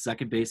baseman,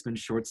 second baseman,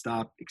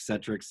 shortstop, et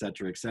cetera, et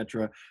cetera, et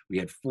cetera. We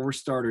had 4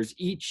 starters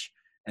each,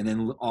 and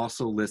then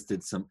also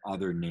listed some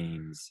other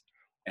names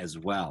as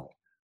well.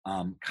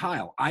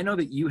 Kyle, I know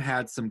that you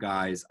had some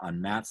guys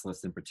on Matt's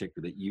list in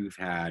particular that you've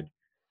had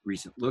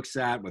recent looks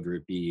at, whether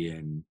it be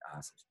in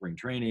some spring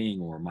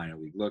training or minor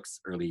league looks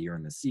earlier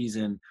in the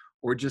season,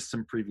 or just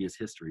some previous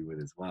history with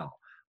as well.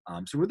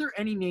 So were there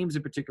any names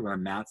in particular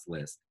on Matt's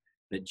list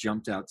that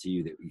jumped out to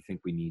you that you think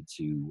we need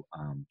to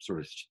sort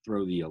of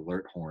throw the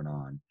alert horn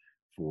on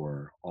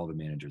for all the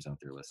managers out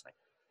there listening?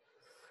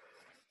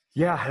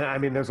 Yeah, I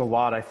mean, there's a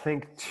lot. I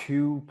think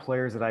 2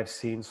 players that I've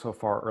seen so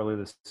far early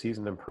this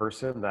season in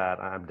person that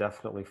I'm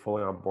definitely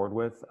fully on board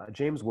with.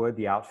 James Wood,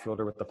 the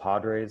outfielder with the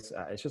Padres,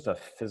 is just a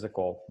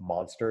physical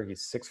monster.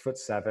 He's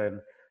 6'7",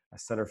 a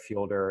center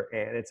fielder.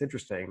 And it's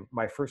interesting.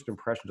 My first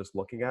impression just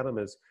looking at him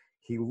is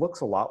he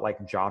looks a lot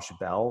like Josh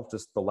Bell,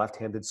 just the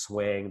left-handed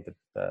swing,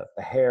 the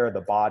hair,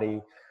 the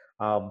body.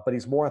 But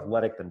he's more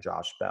athletic than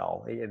Josh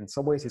Bell. In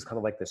some ways, he's kind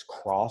of like this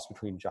cross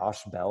between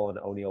Josh Bell and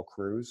O'Neal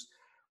Cruz.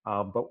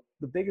 But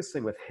the biggest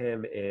thing with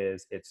him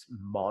is it's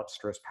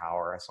monstrous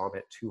power. I saw him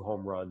hit 2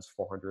 home runs,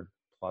 400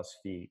 plus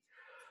feet.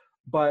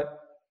 But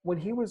when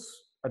he was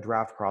a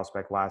draft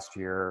prospect last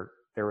year,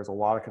 there was a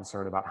lot of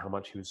concern about how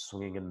much he was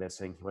swinging and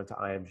missing. He went to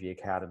IMG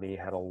Academy,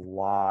 had a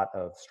lot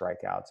of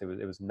strikeouts.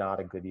 It was not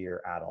a good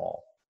year at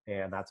all.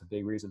 And that's a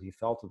big reason he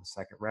fell to the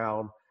second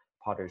round.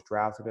 Padres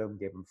drafted him,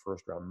 gave him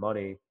first round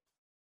money.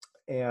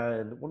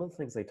 And one of the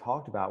things they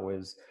talked about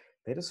was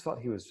they just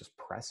felt he was just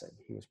pressing.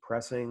 He was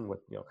pressing with,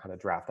 kind of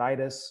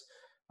draftitis.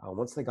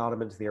 Once they got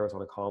him into the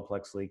Arizona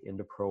Complex League,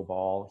 into pro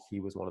ball, he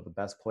was one of the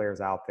best players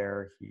out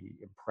there. He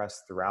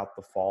impressed throughout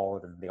the fall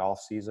and in the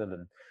off season.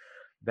 And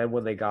then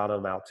when they got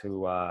him out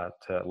to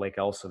Lake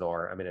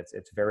Elsinore, I mean, it's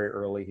very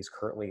early. He's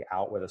currently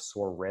out with a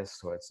sore wrist,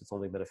 so it's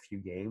only been a few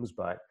games,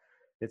 but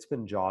it's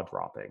been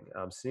jaw-dropping.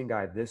 Seeing a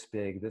guy this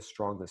big, this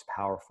strong, this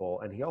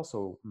powerful, and he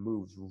also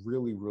moves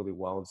really, really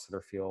well in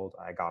center field.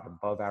 I got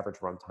above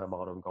average run time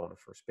on him going to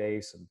first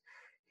base, and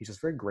he's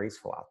just very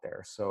graceful out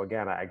there. So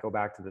again, I go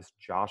back to this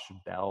Josh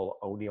Bell,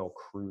 O'Neal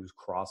Cruz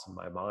cross in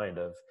my mind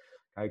of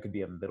a guy who could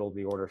be a middle of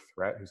the order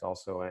threat who's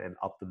also an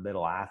up the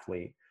middle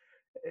athlete.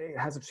 It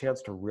has a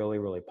chance to really,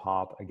 really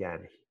pop.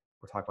 Again,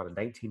 we're talking about a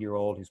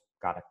 19-year-old who's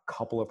got a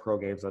couple of pro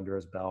games under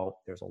his belt.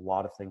 There's a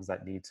lot of things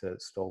that need to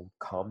still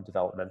come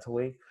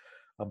developmentally.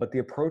 But the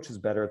approach is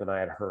better than I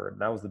had heard.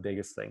 And that was the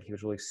biggest thing. He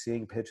was really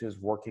seeing pitches,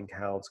 working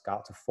counts,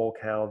 got to full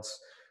counts,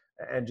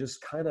 and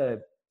just kind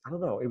of, I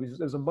don't know, it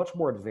was a much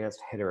more advanced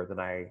hitter than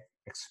I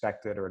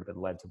expected or had been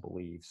led to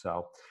believe.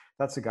 So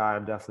that's a guy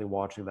I'm definitely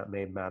watching that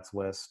made Matt's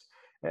list.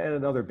 And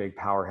another big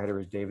power hitter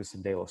is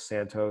Davison De Los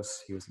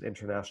Santos. He was an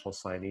international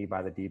signee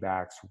by the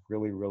D-backs,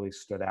 really, really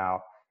stood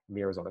out in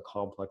the Arizona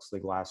Complex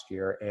League last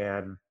year.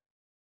 And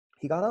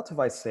he got out to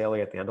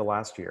Visalia at the end of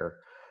last year.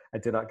 I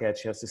did not get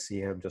a chance to see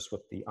him just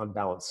with the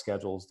unbalanced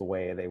schedules, the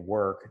way they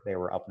work. They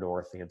were up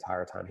north the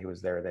entire time he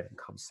was there. They didn't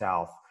come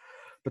south.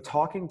 But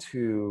talking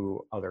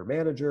to other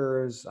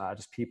managers,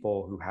 just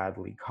people who had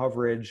league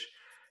coverage,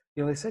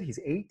 they said he's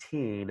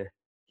 18.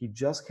 He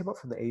just came up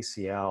from the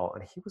ACL,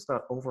 and he was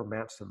not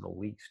overmatched in the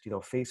least,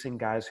 facing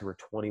guys who were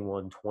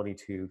 21,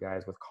 22,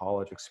 guys with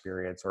college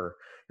experience, or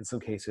in some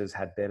cases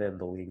had been in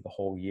the league the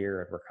whole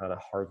year and were kind of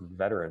hardened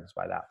veterans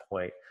by that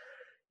point.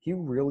 he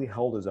really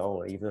held his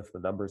own, even if the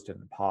numbers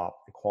didn't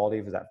pop. The quality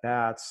of his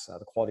at-bats,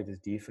 the quality of his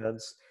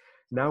defense.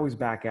 Now he's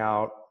back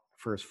out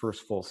for his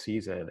first full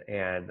season.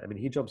 And I mean,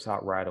 he jumps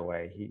out right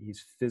away.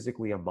 He's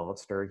physically a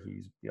monster.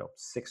 He's,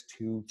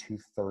 6'2",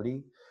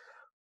 230.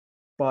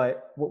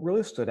 But what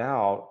really stood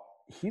out,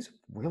 he's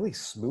really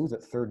smooth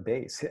at third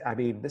base. I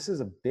mean, this is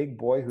a big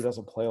boy who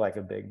doesn't play like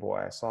a big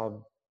boy. I saw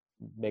him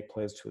make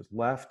plays to his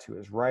left, to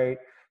his right.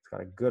 He's got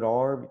a good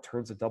arm. He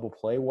turns a double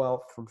play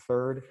well from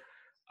third.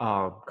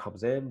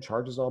 Comes in,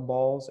 charges on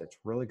balls. It's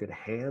really good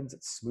hands.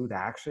 It's smooth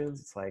actions.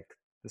 It's like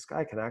this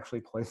guy can actually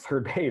play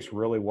third base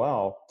really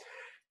well.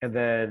 And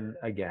then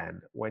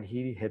again, when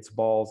he hits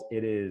balls,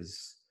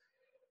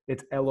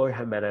 it's Eloy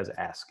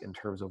Jimenez-esque in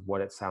terms of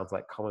what it sounds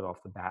like coming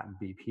off the bat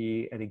in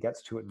BP, and he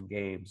gets to it in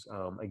games.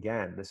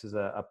 Again, this is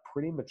a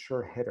pretty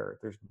mature hitter.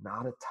 There's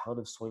not a ton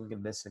of swinging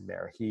and missing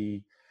there.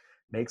 He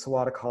makes a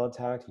lot of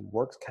contact. He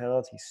works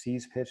counts. He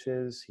sees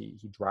pitches. He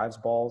drives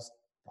balls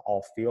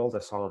all fields. I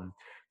saw him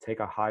take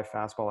a high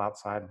fastball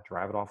outside and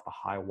drive it off the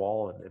high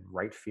wall in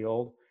right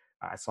field.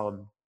 I saw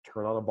him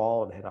turn on a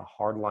ball and hit a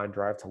hard line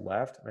drive to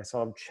left. And I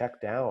saw him check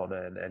down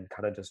and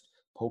kind of just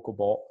poke a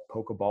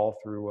ball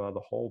through the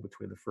hole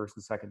between the first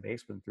and second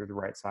baseman through the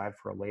right side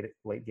for a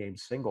late game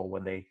single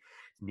when they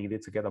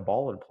needed to get a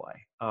ball in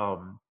play.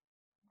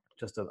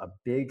 Just a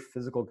big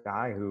physical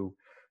guy who,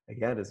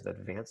 again, is an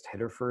advanced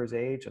hitter for his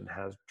age and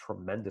has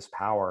tremendous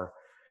power.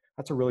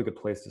 That's a really good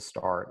place to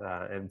start.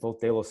 And both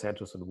De Los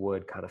Santos and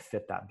Wood kind of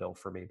fit that bill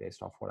for me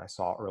based off what I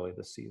saw early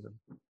this season.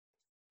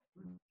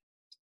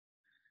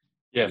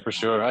 Yeah, for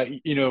sure.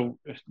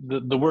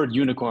 The word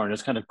unicorn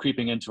is kind of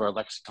creeping into our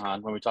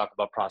lexicon when we talk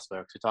about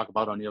prospects. We talk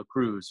about O'Neal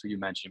Cruz, who you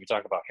mentioned. We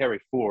talk about Harry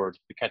Ford,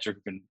 the catcher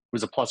who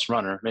was a plus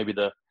runner, maybe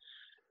the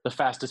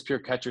fastest pure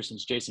catcher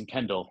since Jason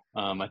Kendall.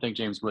 I think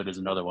James Wood is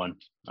another one.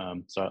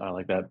 So I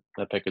like that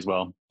pick as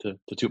well, to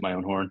toot my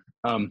own horn.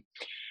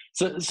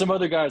 So some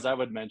other guys I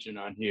would mention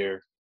on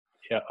here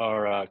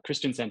are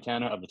Christian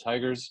Santana of the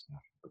Tigers.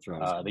 That's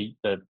right.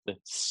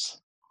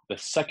 The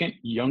second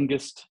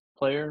youngest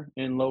player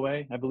in Low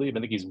A, I believe.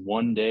 I think he's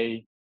 1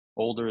 day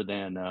older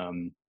than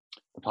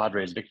the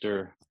Padres'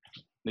 Victor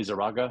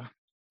Lizarraga.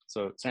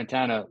 So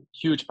Santana,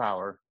 huge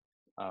power,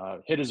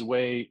 hit his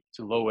way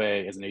to Low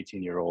A as an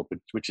 18-year-old,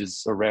 which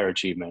is a rare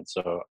achievement.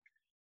 So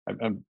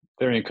I'm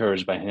very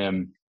encouraged by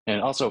him. And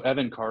also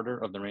Evan Carter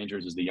of the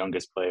Rangers is the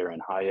youngest player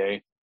in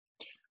High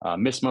A.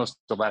 Missed most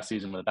of last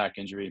season with a back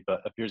injury,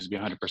 but appears to be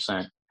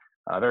 100%.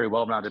 Very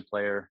well-rounded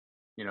player.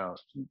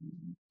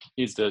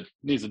 Needs to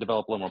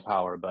develop a little more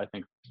power, but I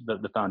think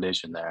the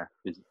foundation there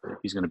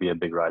he's going to be a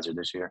big riser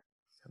this year.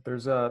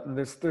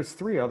 There's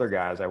three other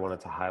guys I wanted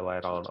to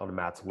highlight on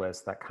Matt's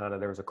list that kind of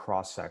there was a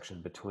cross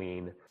section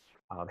between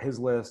his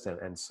list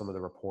and some of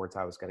the reports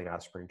I was getting out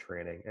of spring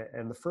training.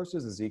 And the first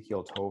is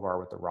Ezequiel Tovar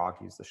with the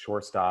Rockies, the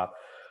shortstop.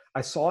 I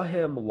saw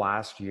him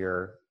last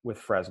year with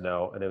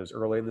Fresno, and it was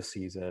early in the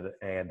season,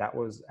 and that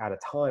was at a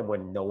time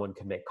when no one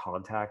could make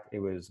contact. It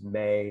was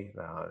May.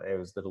 It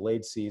was the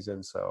delayed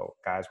season, so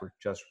guys were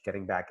just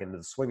getting back into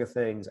the swing of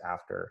things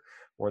after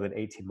more than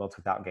 18 months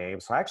without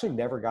games. So I actually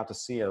never got to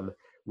see him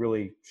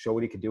really show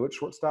what he could do at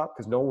shortstop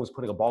because no one was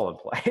putting a ball in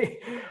play.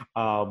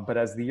 But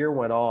as the year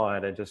went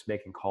on and just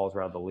making calls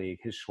around the league,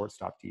 his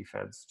shortstop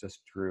defense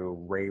just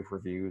drew rave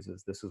reviews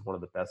as this is one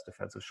of the best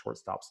defensive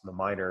shortstops in the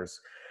minors.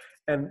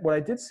 And what I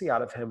did see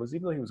out of him was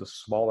even though he was a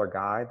smaller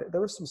guy,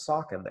 there was some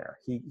sock in there.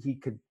 He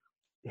could,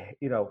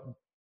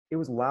 it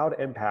was loud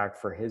impact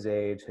for his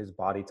age, his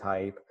body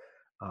type.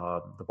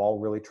 The ball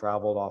really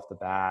traveled off the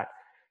bat.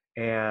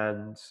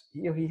 And,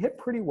 he hit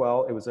pretty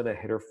well. It was in a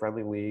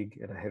hitter-friendly league,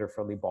 in a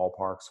hitter-friendly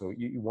ballpark. So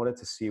you wanted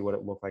to see what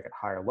it looked like at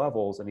higher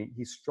levels. And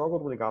he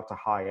struggled when he got to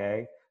high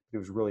A. He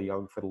was really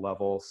young for the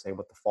level, same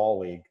with the fall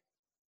league.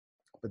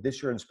 But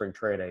this year in spring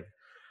training,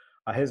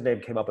 his name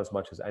came up as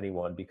much as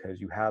anyone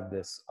because you have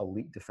this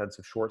elite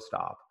defensive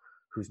shortstop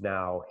who's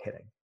now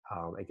hitting.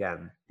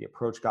 Again, the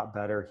approach got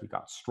better. He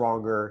got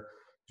stronger.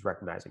 He's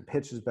recognizing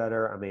pitches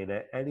better. I mean,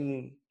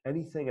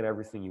 anything and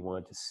everything you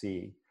wanted to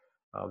see.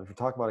 If you're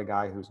talking about a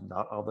guy who's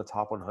not on the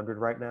top 100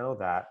 right now,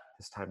 that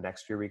this time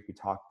next year we could be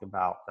talking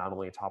about not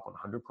only a top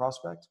 100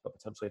 prospect, but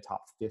potentially a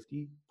top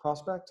 50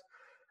 prospect,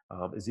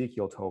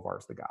 Ezequiel Tovar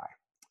is the guy.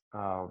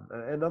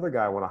 Another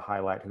guy I want to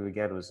highlight who,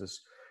 again, was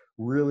this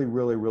really,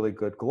 really, really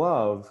good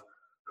glove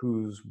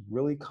who's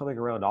really coming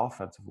around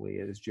offensively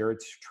is Jared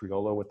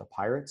Triolo with the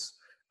Pirates.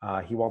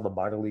 He won the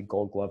minor league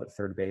gold glove at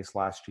third base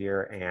last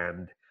year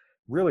and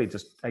really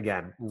just,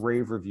 again,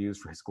 rave reviews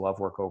for his glove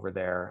work over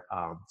there.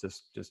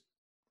 Just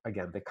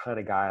again, the kind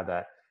of guy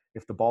that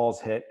if the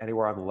ball's hit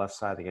anywhere on the left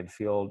side of the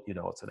infield,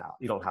 it's an out.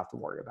 You don't have to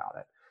worry about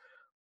it.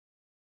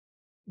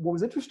 What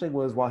was interesting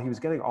was while he was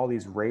getting all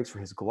these raves for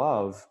his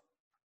glove,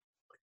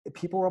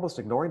 people were almost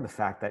ignoring the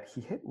fact that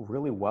he hit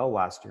really well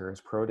last year,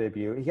 his pro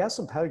debut. He has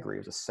some pedigree. He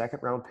was a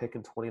second-round pick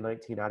in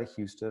 2019 out of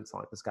Houston. It's not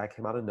like this guy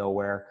came out of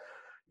nowhere.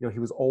 He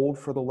was old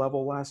for the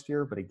level last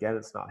year, but again,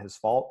 it's not his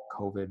fault.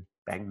 COVID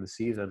banged the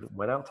season,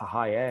 went out to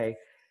high A,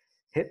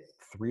 hit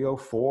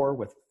 .304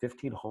 with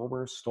 15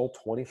 homers, stole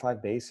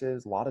 25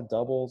 bases, a lot of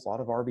doubles, a lot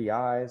of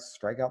RBIs,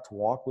 strikeout to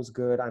walk was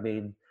good. I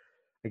mean,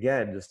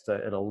 again, just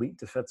an elite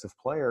defensive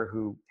player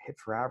who hit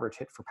for average,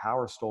 hit for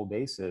power, stole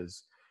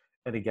bases.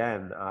 And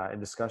again, in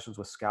discussions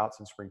with scouts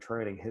in spring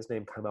training, his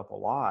name came up a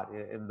lot.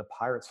 In the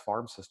Pirates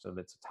farm system,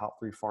 it's a top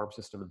 3 farm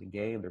system in the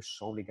game. There's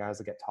so many guys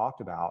that get talked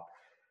about.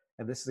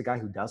 And this is a guy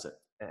who does it.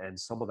 And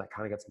someone that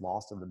kind of gets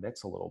lost in the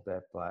mix a little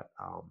bit. But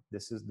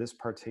this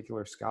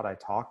particular scout I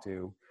talked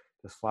to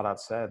just flat out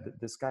said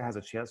that this guy has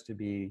a chance to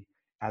be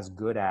as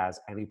good as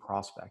any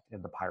prospect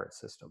in the Pirate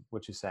system,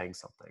 which is saying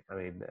something. I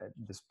mean,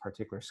 this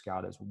particular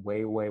scout is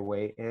way, way,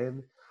 way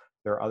in.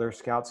 There are other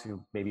scouts who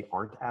maybe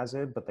aren't as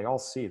in, but they all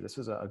see this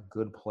is a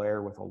good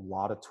player with a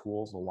lot of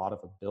tools and a lot of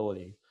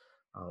ability.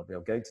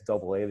 Getting to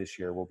AA this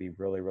year will be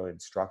really, really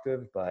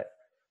instructive, but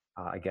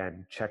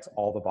again, checks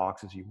all the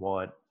boxes you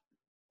want.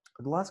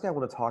 And the last guy I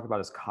want to talk about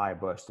is Ky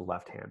Bush, the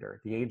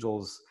left-hander. The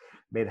Angels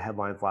made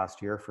headlines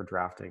last year for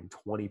drafting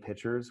 20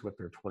 pitchers with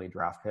their 20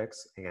 draft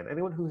picks. And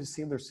anyone who has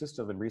seen their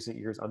system in recent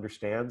years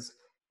understands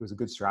it was a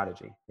good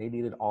strategy. They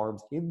needed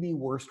arms in the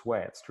worst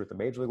way. It's true at the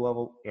major league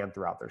level and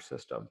throughout their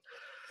system.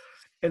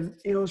 And,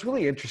 it was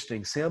really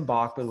interesting. Sam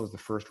Bachman was the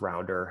first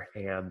rounder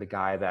and the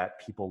guy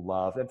that people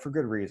love, and for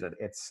good reason.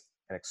 It's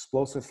an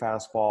explosive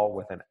fastball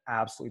with an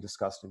absolutely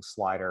disgusting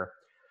slider.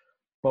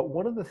 But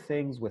one of the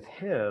things with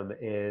him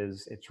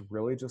is it's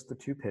really just the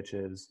 2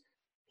 pitches.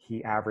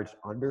 He averaged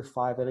under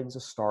 5 innings a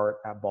start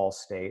at Ball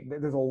State.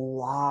 There's a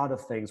lot of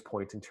things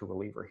pointing to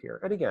reliever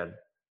here. And again,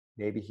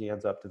 maybe he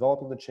ends up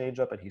developing the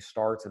changeup and he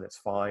starts and it's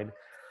fine.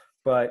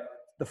 But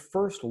the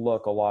first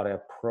look a lot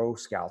of pro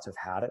scouts have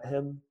had at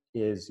him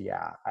is,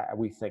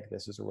 we think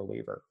this is a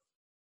reliever.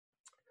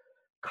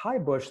 Ky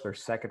Bush, their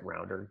second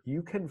rounder,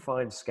 you can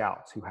find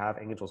scouts who have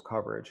Angels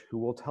coverage who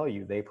will tell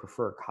you they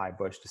prefer Ky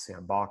Bush to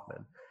Sam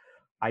Bachman.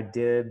 I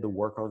did the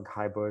work on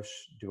Ky Bush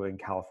doing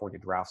California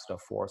draft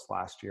stuff for us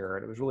last year,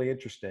 and it was really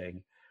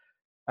interesting.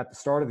 At the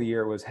start of the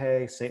year, it was,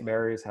 hey, St.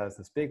 Mary's has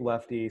this big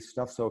lefty,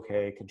 stuff's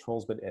okay,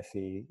 control's been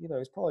iffy.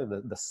 He's probably in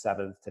the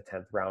 7th to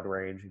 10th round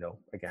range.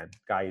 Again,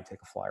 guy you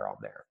take a flyer on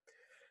there.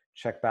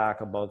 Check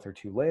back a month or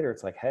 2 later,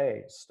 it's like,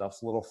 hey,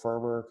 stuff's a little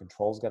firmer,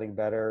 control's getting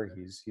better,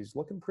 he's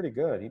looking pretty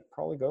good. He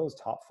probably goes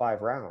top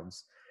 5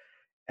 rounds.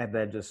 And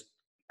then just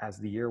as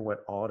the year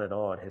went on and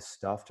on, his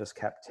stuff just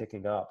kept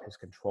ticking up. His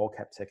control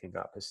kept ticking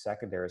up. His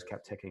secondaries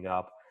kept ticking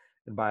up.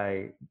 And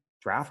by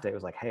draft day, it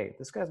was like, hey,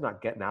 this guy's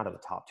not getting out of the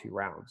top 2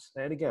 rounds.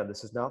 And again,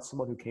 this is not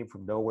someone who came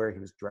from nowhere. He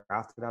was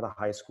drafted out of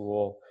high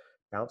school,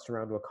 bounced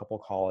around to a couple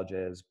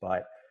colleges.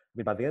 But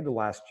by the end of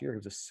last year, he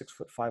was a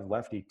 6'5"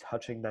 lefty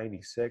touching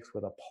 96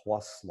 with a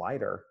plus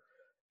slider.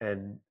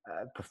 And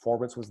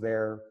performance was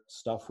there,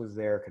 stuff was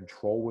there,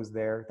 control was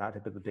there. That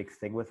had been the big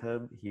thing with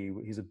him.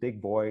 He's a big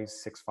boy,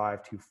 6'5",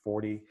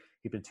 240.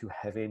 He'd been too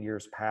heavy in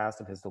years past,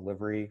 and his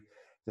delivery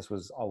just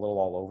was a little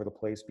all over the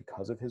place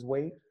because of his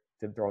weight.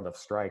 Didn't throw enough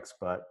strikes,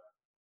 but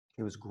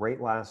he was great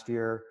last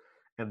year.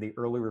 And the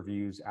early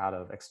reviews out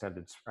of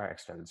extended spring,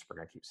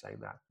 I keep saying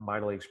that,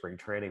 minor league spring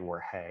training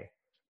were, hey,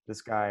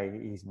 this guy,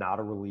 he's not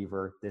a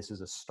reliever. This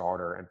is a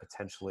starter and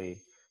potentially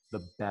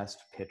the best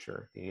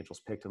pitcher the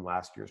Angels picked in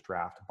last year's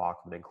draft,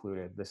 Bachman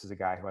included. This is a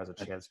guy who has a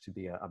chance to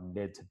be a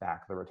mid to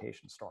back the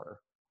rotation starter.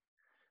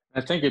 I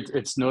think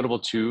it's notable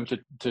too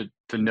to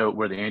note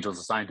where the Angels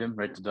assigned him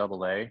right to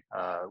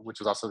AA, which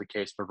was also the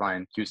case for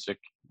Ryan Cusick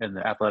in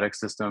the athletic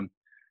system,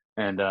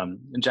 and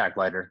Jack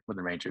Leiter with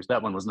the Rangers.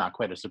 That one was not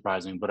quite as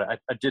surprising, but I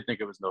did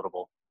think it was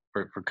notable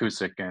for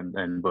Cusick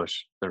and Bush,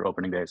 their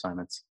opening day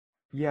assignments.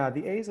 Yeah,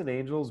 the A's and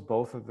Angels,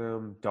 both of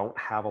them don't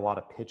have a lot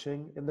of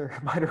pitching in their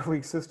minor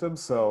league system.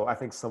 So I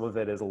think some of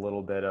it is a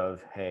little bit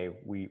of, hey,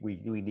 we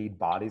need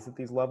bodies at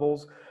these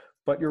levels.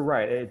 But you're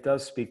right. It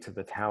does speak to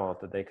the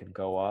talent that they could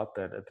go up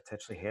and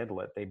potentially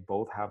handle it. They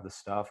both have the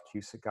stuff.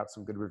 Cusick got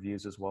some good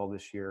reviews as well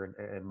this year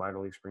in minor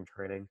league spring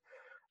training.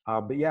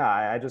 But yeah,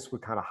 I just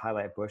would kind of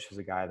highlight Bush as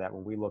a guy that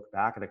when we look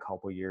back in a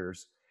couple of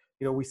years,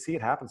 we see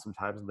it happen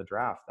sometimes in the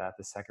draft that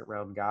the second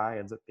round guy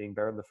ends up being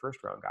better than the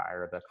first round guy,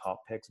 or the comp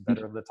pick's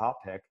better than the top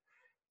pick.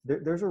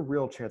 There's a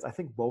real chance. I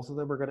think both of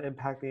them are going to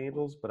impact the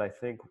Angels, but I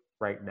think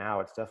right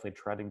now it's definitely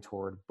trending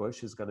toward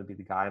Bush is going to be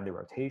the guy in the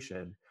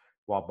rotation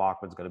while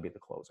Bachman's going to be the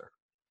closer.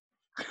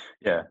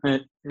 Yeah.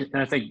 And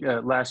I think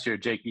last year,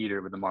 Jake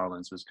Eder with the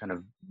Marlins was kind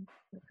of,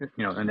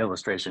 an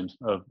illustration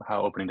of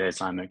how opening day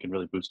assignment can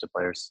really boost a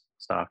player's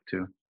stock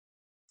too.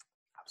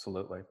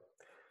 Absolutely.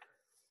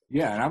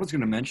 Yeah, and I was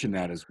going to mention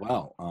that as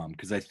well,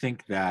 because I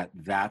think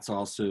that's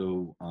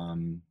also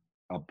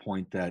a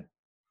point that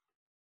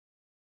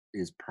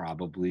is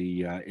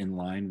probably in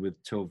line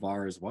with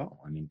Tovar as well.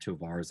 I mean,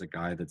 Tovar is a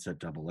guy that's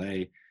at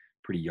AA,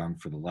 pretty young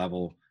for the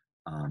level.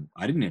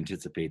 I didn't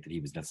anticipate that he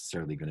was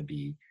necessarily going to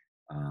be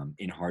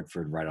in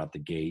Hartford right out the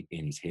gate,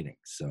 and he's hitting.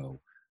 So,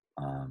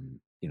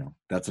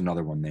 that's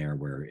another one there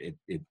where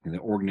the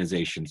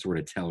organization sort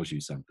of tells you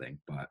something.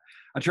 But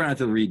I try not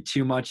to read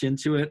too much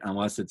into it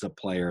unless it's a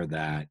player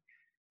that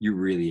you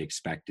really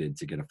expected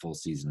to get a full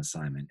season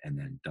assignment and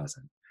then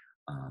doesn't.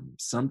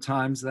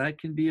 Sometimes that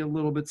can be a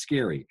little bit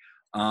scary.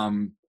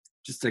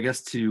 just I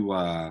guess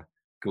to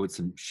go with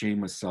some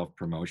shameless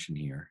self-promotion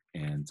here,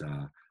 and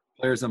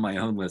players on my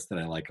own list that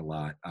I like a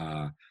lot.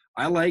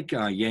 I like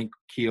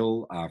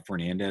Yanquiel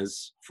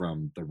Fernandez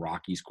from the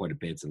Rockies quite a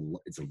bit.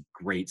 It's a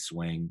great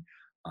swing.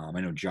 I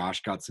know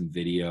Josh got some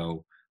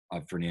video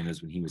of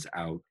Fernandez when he was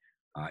out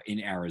in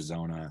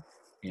Arizona,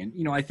 and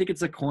I think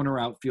it's a corner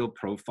outfield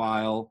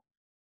profile.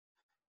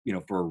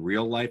 For a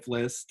real life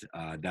list,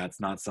 that's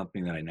not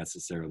something that I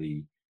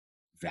necessarily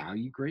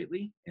value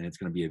greatly, and it's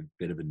going to be a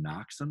bit of a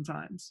knock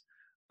sometimes.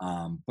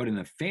 But in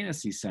a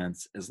fantasy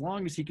sense, as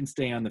long as he can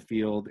stay on the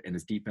field and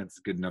his defense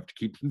is good enough to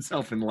keep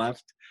himself in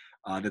left,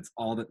 that's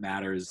all that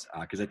matters.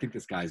 Because I think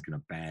this guy's going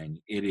to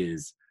bang. It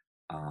is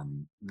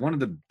one of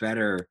the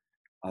better,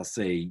 I'll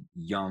say,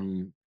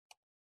 young,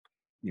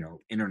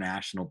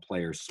 international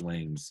player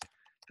swings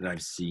that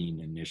I've seen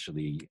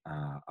initially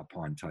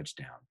upon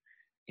touchdown.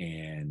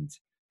 And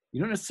you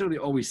don't necessarily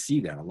always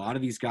see that. A lot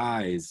of these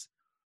guys,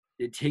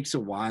 it takes a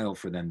while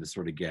for them to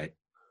sort of get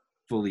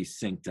fully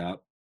synced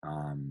up.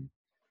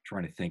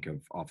 Trying to think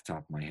of off the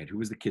top of my head, who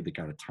was the kid that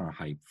got a ton of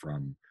hype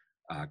from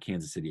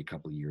Kansas City a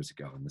couple of years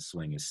ago, and the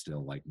swing is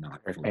still like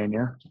not Eric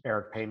Pena.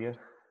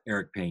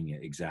 Eric Pena,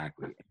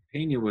 exactly.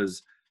 Pena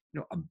was,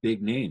 a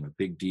big name, a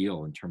big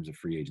deal in terms of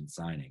free agent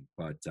signing.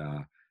 But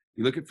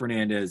you look at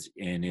Fernandez,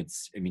 and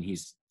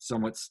he's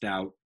somewhat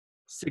stout,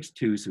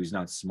 6'2", so he's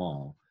not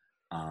small,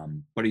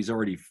 but he's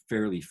already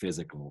fairly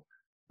physical.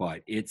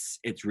 But it's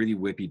really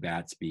whippy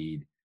bat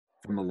speed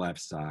from the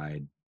left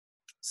side.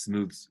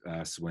 Smooth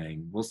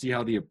swing. We'll see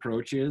how the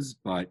approach is,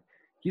 but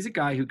he's a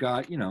guy who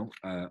got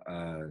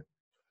a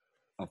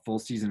full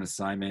season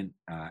assignment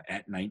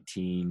at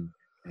 19,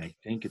 and I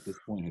think at this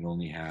point had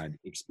only had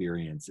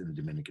experience in the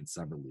Dominican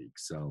Summer League.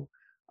 So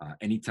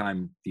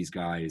anytime these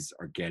guys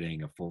are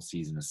getting a full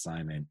season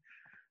assignment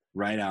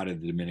right out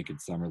of the Dominican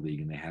Summer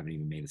League and they haven't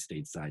even made a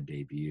stateside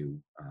debut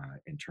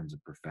in terms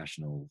of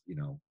professional,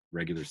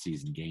 regular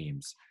season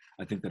games,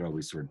 I think that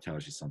always sort of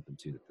tells you something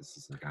too, that this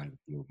is a guy that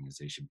the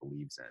organization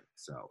believes in.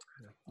 So,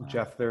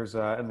 Jeff, there's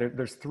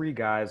three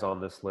guys on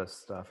this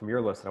list from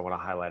your list that I want to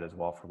highlight as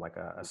well from like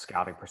a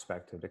scouting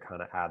perspective to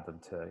kind of add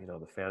them to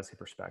the fantasy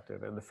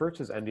perspective. And the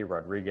first is Endy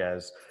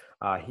Rodriguez.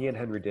 He and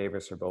Henry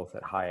Davis are both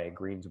at High A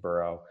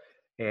Greensboro.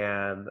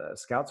 And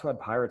scouts who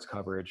had Pirates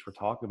coverage were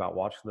talking about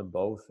watching them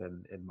both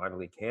in minor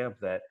league camp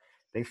that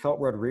they felt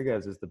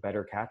Rodriguez is the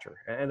better catcher.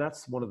 And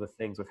that's one of the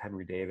things with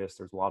Henry Davis.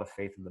 There's a lot of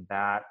faith in the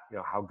bat.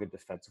 How good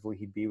defensively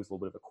he'd be was a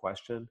little bit of a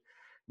question.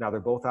 Now they're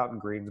both out in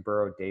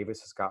Greensboro.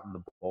 Davis has gotten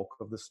the bulk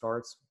of the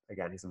starts.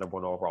 Again, he's the number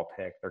one overall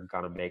pick. They're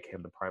going to make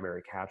him the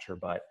primary catcher.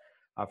 But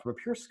from a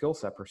pure skill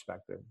set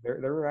perspective,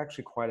 there were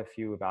actually quite a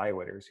few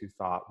evaluators who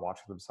thought,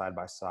 watching them side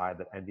by side,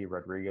 that Endy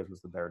Rodriguez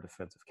was the better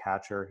defensive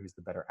catcher. He's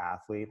the better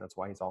athlete. That's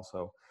why he's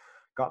also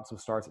gotten some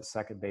starts at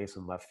second base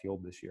and left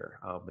field this year.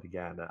 But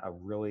again, a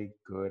really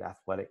good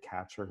athletic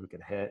catcher who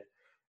can hit.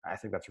 I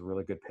think that's a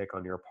really good pick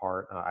on your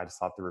part. I just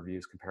thought the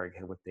reviews comparing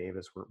him with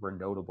Davis were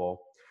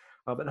notable.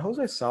 And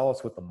Jose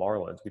Salas with the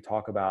Marlins. We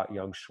talk about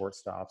young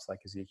shortstops like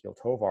Ezequiel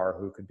Tovar,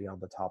 who could be on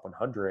the top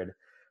 100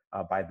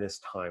 by this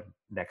time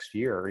next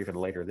year or even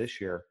later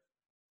this year.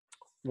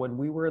 When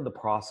we were in the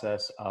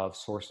process of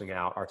sourcing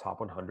out our top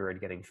 100,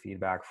 getting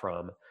feedback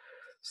from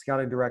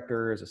scouting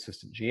directors,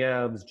 assistant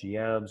GMs,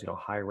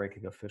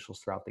 high-ranking officials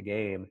throughout the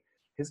game,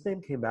 his name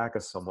came back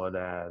as someone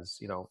as,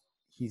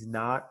 he's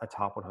not a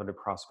top 100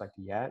 prospect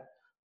yet,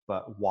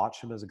 but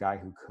watch him as a guy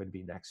who could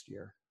be next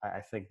year. I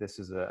think this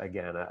is,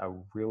 a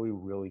really,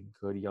 really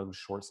good young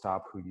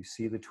shortstop who you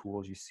see the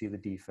tools, you see the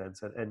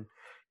defense, and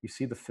you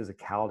see the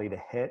physicality to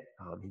hit.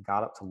 He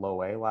got up to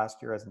low A last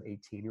year as an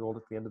 18-year-old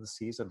at the end of the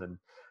season. And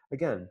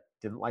again,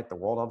 didn't light the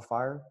world on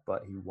fire,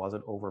 but he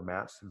wasn't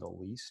overmatched in the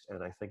least.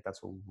 And I think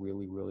that's a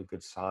really, really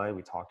good sign.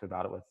 We talked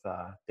about it with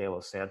De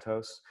Los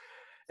Santos.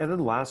 And then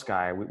the last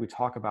guy, we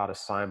talk about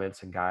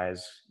assignments and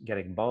guys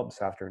getting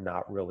bumps after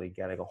not really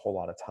getting a whole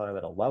lot of time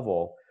at a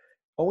level.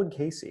 Owen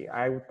Casey,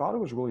 I thought it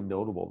was really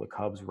notable. The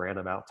Cubs ran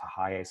him out to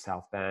High A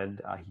South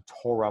Bend. He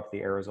tore up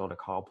the Arizona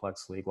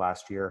Complex League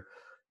last year,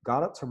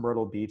 got up to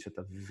Myrtle Beach at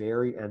the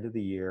very end of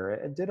the year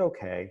and did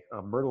okay.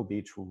 Myrtle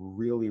Beach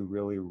really,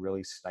 really,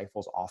 really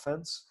stifles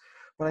offense,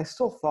 but I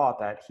still thought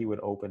that he would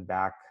open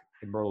back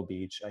in Myrtle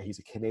Beach. He's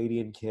a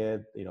Canadian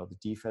kid. The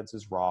defense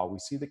is raw. We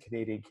see the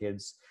Canadian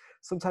kids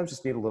sometimes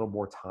just need a little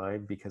more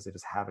time because they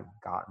just haven't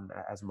gotten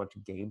as much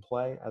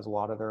gameplay as a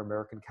lot of their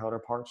American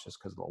counterparts just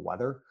because of the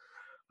weather.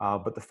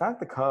 But the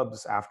fact the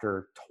Cubs,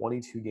 after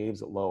 22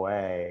 games at low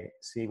A,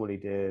 seeing what he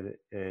did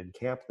in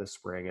camp this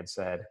spring and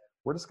said,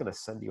 we're just going to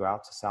send you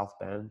out to South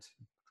Bend,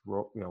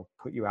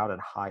 put you out in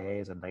High A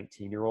as a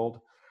 19-year-old,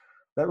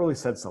 that really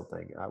said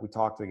something. We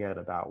talked again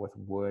about with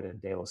Wood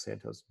and De Los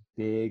Santos,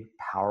 big,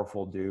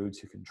 powerful dudes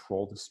who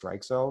control the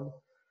strike zone.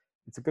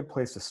 It's a good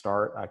place to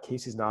start.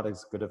 Casey's not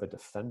as good of a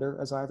defender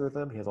as either of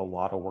them. He has a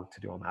lot of work to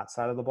do on that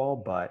side of the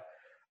ball, but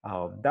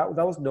that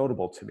was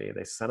notable to me.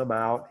 They sent him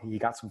out. He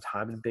got some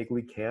time in big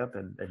league camp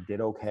and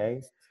did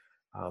okay.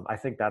 I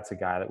think that's a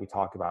guy that we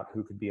talk about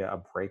who could be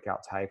a breakout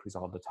type who's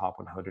on the top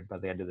 100 by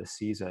the end of the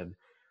season.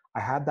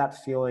 I had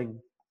that feeling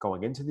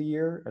going into the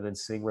year, and then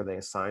seeing where they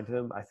assigned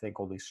him, I think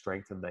only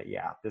strengthened that.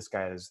 Yeah, this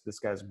guy's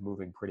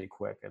moving pretty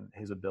quick, and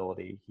his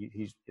ability,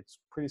 it's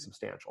pretty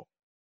substantial.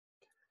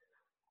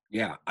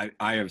 Yeah, I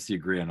obviously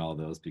agree on all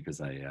those because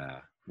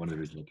one of the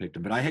reasons I picked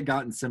him. But I had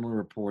gotten similar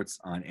reports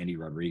on Andy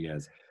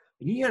Rodriguez,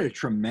 and he had a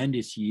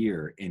tremendous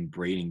year in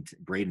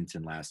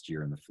Bradenton last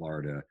year in the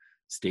Florida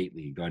State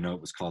League. Though I know it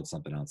was called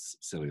something else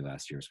silly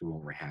last year, so we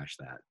won't rehash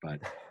that.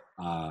 But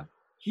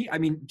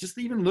just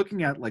even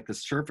looking at like the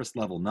surface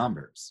level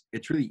numbers,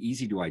 it's really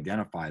easy to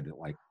identify that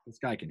like this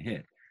guy can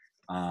hit.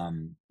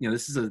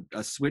 This is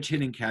a switch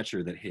hitting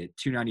catcher that hit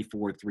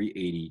 294,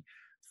 380,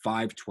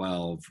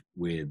 512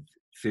 with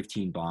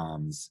 15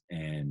 bombs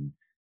and,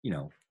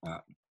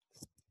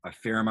 a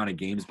fair amount of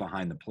games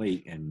behind the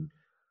plate and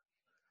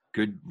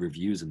good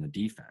reviews in the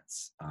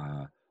defense.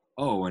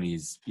 And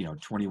he's,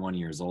 21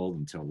 years old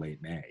until late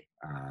May.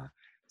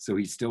 So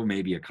he's still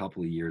maybe a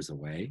couple of years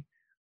away.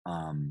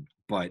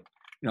 But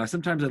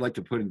sometimes I'd like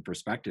to put in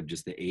perspective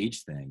just the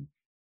age thing.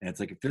 And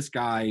it's like, if this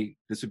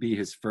would be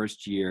his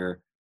first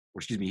year,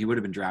 he would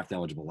have been draft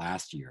eligible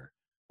last year.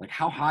 Like,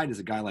 how high does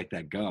a guy like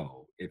that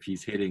go if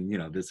he's hitting,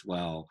 this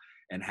well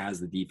and has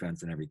the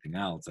defense and everything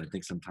else? I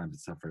think sometimes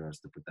it's tough for us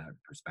to put that in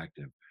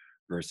perspective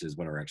versus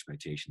what our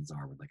expectations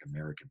are with like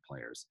American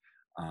players.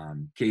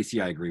 Casey,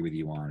 I agree with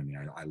you on. I mean,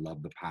 I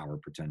love the power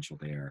potential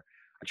there.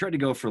 I tried to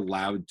go for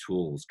loud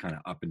tools kind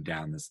of up and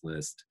down this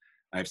list.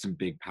 I have some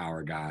big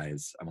power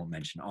guys. I won't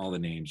mention all the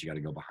names. You got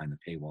to go behind the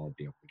paywall to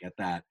be able to get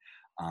that.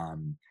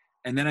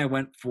 And then I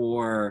went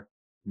for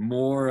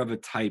more of a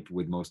type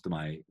with most of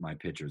my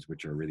pitchers,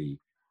 which are really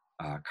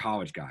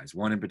college guys.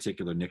 One in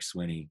particular, Nick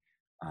Swinney,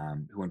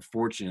 who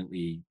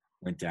unfortunately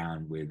went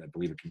down with, I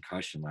believe, a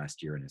concussion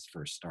last year in his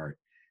first start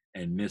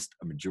and missed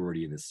a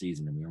majority of the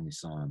season. And we only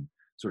saw him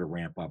sort of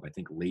ramp up, I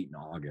think, late in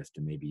August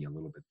and maybe a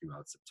little bit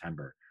throughout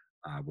September,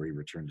 where he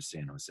returned to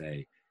San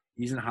Jose.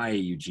 He's in High A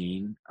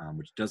Eugene,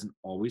 which doesn't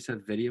always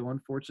have video,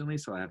 unfortunately,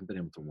 so I haven't been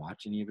able to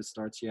watch any of his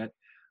starts yet.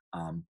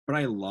 But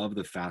I love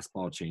the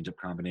fastball changeup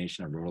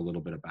combination. I wrote a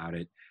little bit about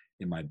it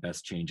in my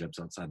best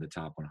changeups outside the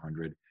top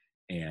 100.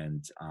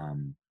 And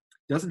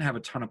doesn't have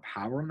a ton of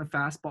power on the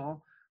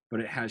fastball,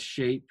 but it has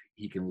shape.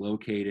 He can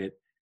locate it,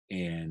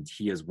 and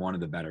he has one of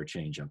the better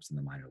changeups in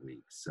the minor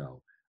leagues.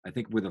 So I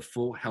think with a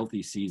full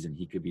healthy season,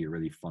 he could be a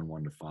really fun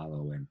one to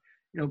follow. And,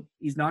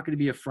 he's not going to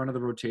be a front of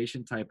the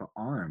rotation type of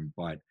arm,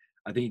 but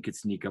I think he could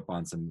sneak up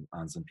on some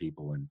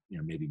people and,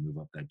 maybe move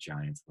up that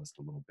Giants list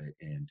a little bit.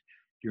 And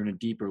if you're in a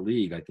deeper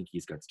league, I think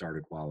he's got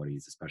starter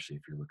qualities, especially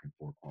if you're looking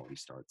for quality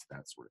starts,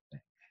 that sort of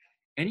thing.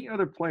 Any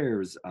other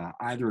players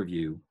either of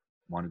you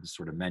wanted to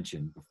sort of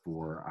mention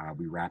before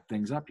we wrap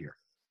things up here?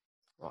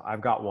 Well,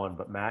 I've got one,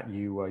 but Matt,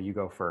 you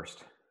go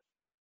first.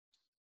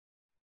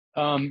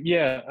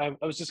 I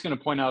was just going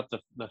to point out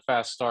the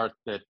fast start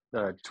that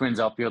Twins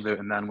outfielder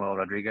Emmanuel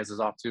Rodriguez is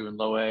off to in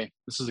low A.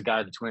 This is a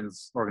guy the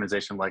Twins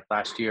organization liked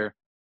last year.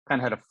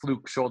 Kind of had a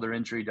fluke shoulder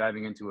injury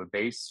diving into a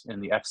base in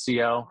the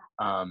FCL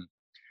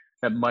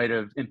that might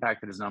have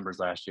impacted his numbers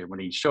last year when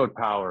he showed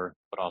power,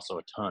 but also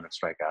a ton of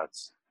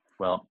strikeouts.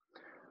 Well,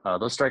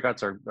 those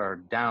strikeouts are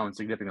down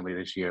significantly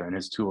this year, and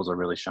his tools are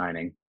really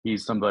shining.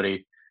 He's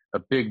somebody, a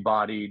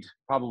big-bodied,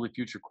 probably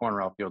future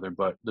corner outfielder,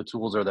 but the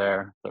tools are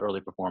there. The early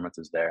performance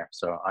is there.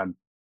 So I'm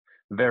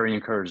very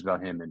encouraged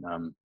about him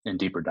in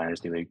deeper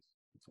dynasty leagues.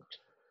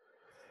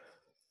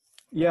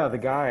 Yeah, the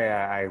guy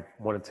I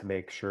wanted to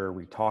make sure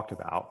we talked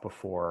about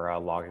before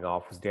logging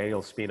off was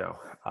Daniel Espino.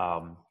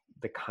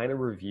 The kind of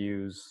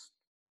reviews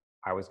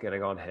I was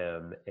getting on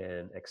him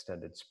in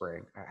extended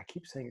spring. I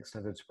keep saying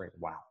extended spring.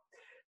 Wow.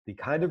 The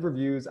kind of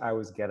reviews I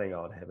was getting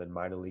on him in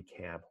minor league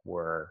camp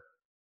were,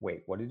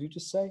 wait, what did you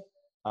just say?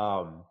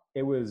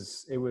 It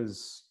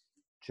was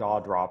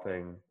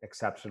jaw-dropping,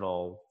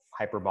 exceptional,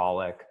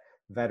 hyperbolic,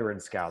 veteran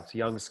scouts,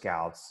 young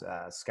scouts,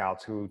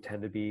 scouts who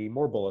tend to be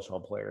more bullish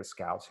on players,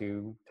 scouts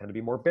who tend to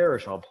be more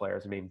bearish on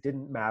players. I mean,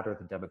 didn't matter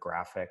the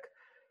demographic.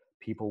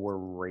 People were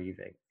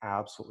raving,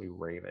 absolutely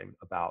raving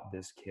about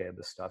this kid,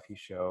 the stuff he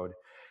showed.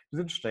 It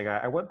was interesting.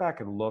 I went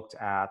back and looked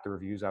at the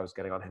reviews I was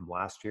getting on him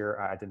last year.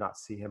 I did not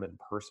see him in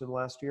person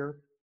last year,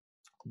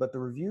 but the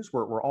reviews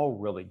were all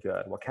really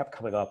good. What kept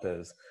coming up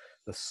is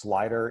the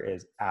slider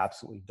is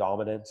absolutely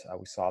dominant.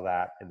 We saw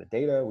that in the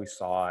data. We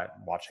saw it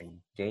watching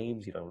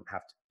games. You don't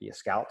have to be a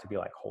scout to be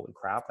like, holy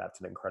crap, that's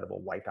an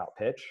incredible wipeout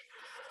pitch.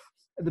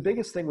 The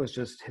biggest thing was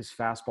just his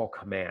fastball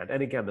command.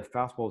 And again, the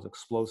fastball is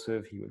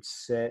explosive. He would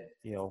sit,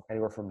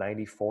 anywhere from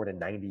 94 to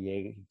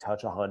 98. He'd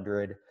touch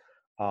 100.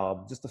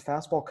 Just the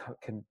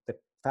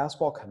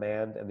fastball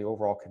command and the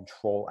overall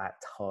control at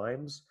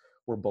times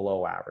were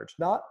below average.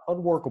 Not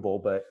unworkable,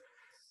 but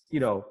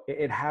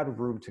it had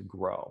room to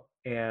grow.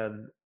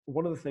 And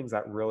one of the things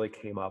that really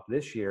came up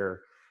this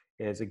year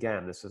is,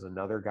 again, this is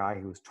another guy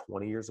who was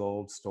 20 years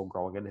old, still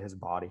growing into his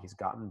body. He's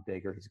gotten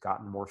bigger. He's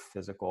gotten more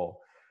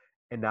physical.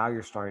 And now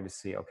you're starting to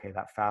see, okay,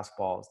 that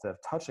fastball, instead of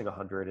touching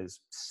 100,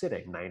 is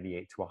sitting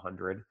 98 to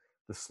 100.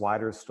 The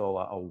slider is still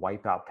a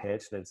wipeout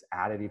pitch, and it's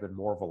added even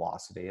more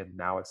velocity. And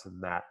now it's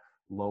in that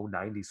low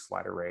 90s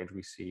slider range.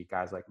 We see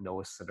guys like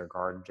Noah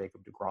Syndergaard and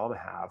Jacob deGrom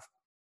have.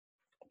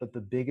 But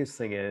the biggest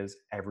thing is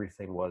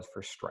everything was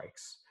for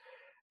strikes.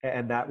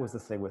 And that was the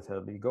thing with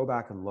him. You go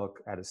back and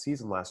look at his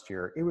season last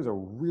year, it was a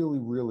really,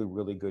 really,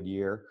 really good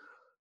year.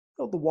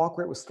 Though the walk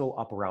rate was still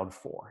up around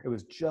 4. It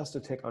was just a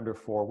tick under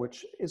 4,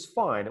 which is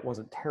fine. It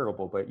wasn't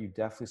terrible, but you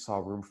definitely saw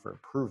room for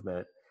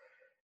improvement.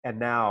 And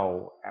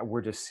now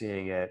we're just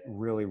seeing it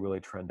really,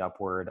 really trend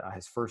upward.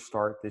 His first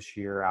start this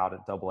year out at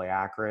AA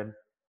Akron,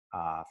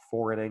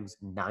 4 innings,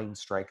 9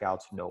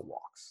 strikeouts, no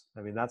walks.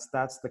 I mean, that's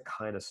the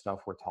kind of stuff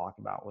we're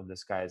talking about when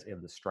this guy is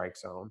in the strike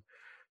zone.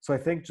 So I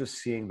think just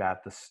seeing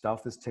that the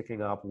stuff is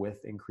ticking up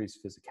with increased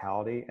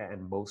physicality,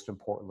 and most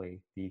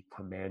importantly, the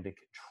command and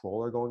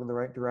control are going in the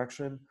right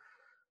direction.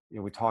 You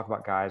know, we talk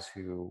about guys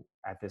who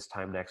at this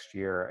time next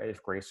year,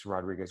 if Grayson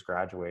Rodriguez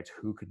graduates,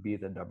 who could be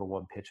the number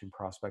 1 pitching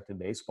prospect in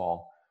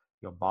baseball.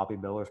 You know, Bobby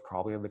Miller's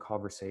probably in the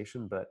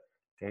conversation, but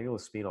Daniel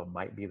Espino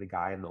might be the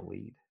guy in the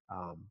lead.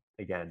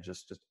 Again,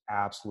 just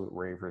absolute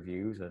rave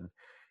reviews. And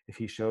if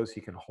he shows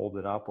he can hold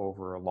it up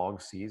over a long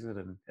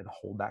season and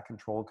hold that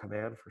control and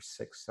command for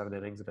 6-7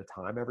 innings at a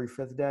time every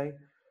 5th day,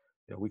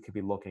 you know, we could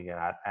be looking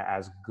at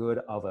as good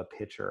of a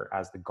pitcher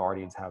as the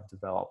Guardians have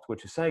developed,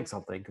 which is saying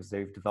something because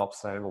they've developed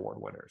Cy Young Award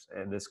winners.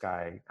 And this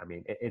guy, I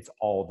mean, it's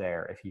all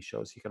there if he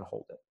shows he can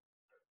hold it.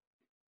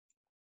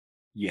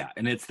 Yeah,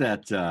 and it's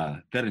that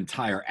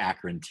entire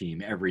Akron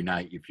team. Every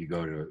night, if you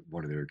go to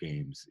one of their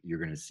games, you're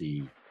going to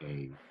see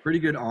a pretty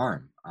good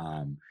arm.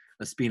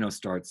 Espino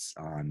starts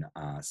on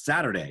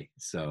Saturday,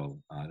 so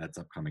that's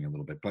upcoming a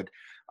little bit. But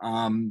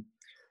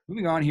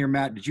moving on here,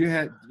 Matt,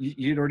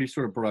 you'd already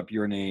sort of brought up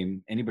your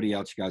name. Anybody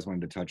else you guys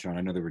wanted to touch on?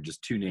 I know there were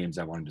just 2 names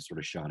I wanted to sort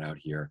of shout out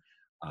here.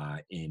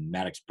 In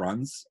Maddox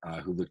Bruns,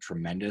 who looked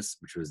tremendous,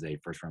 which was a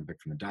first-round pick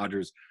from the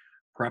Dodgers.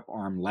 Prep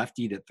arm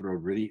lefty that threw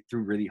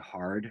really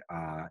hard,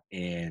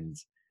 and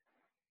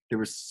there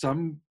were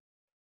some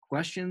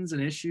questions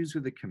and issues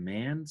with the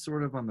command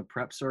sort of on the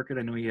prep circuit.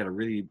 I know he had a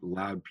really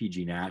loud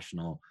PG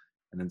National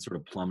and then sort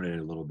of plummeted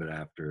a little bit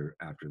after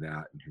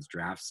that in his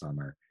draft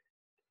summer.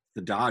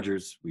 The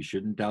Dodgers, we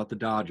shouldn't doubt the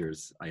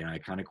Dodgers. I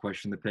kind of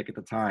questioned the pick at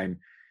the time.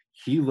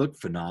 He looked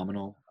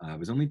phenomenal. It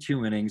was only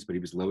 2 innings, but he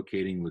was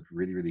locating, looked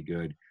really, really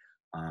good.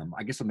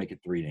 I guess I'll make it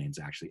 3 names,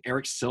 actually.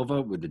 Eric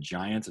Silva with the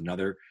Giants,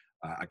 another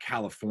a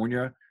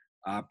California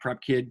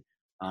prep kid,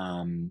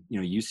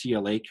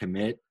 UCLA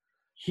commit.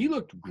 He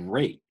looked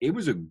great. It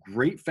was a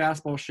great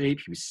fastball shape.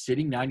 He was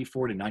sitting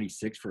 94 to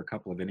 96 for a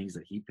couple of innings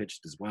that he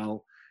pitched as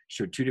well.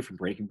 Showed 2 different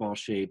breaking ball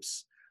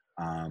shapes.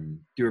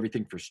 Do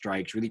everything for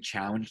strikes. Really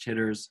challenged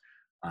hitters.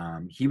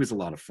 He was a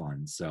lot of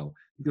fun. So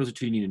those are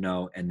 2 you need to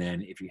know. And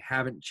then if you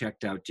haven't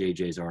checked out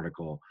JJ's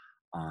article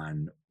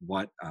on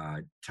what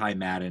Ty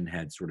Madden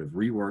had sort of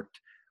reworked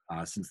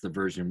since the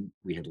version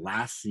we had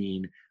last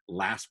seen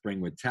last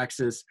spring with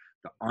Texas.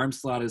 The arm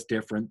slot is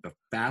different. The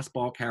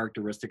fastball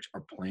characteristics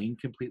are playing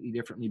completely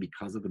differently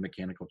because of the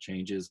mechanical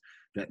changes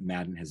that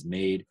Madden has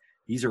made.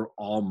 These are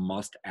all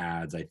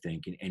must-adds, I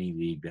think, in any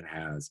league that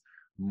has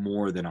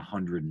more than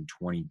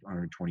 120,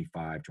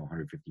 125 to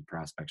 150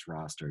 prospects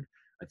rostered.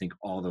 I think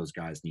all those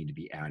guys need to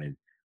be added.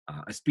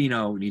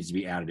 Espino needs to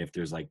be added if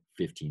there's like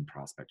 15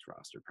 prospects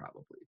rostered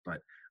probably,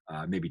 but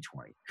maybe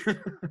 20.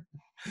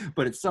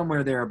 But it's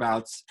somewhere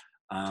thereabouts.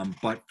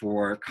 But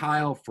for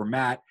Kyle, for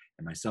Matt,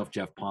 and myself,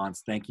 Jeff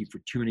Ponce, thank you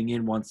for tuning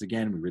in once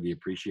again. We really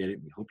appreciate it.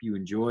 We hope you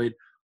enjoyed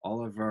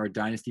all of our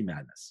Dynasty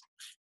Madness.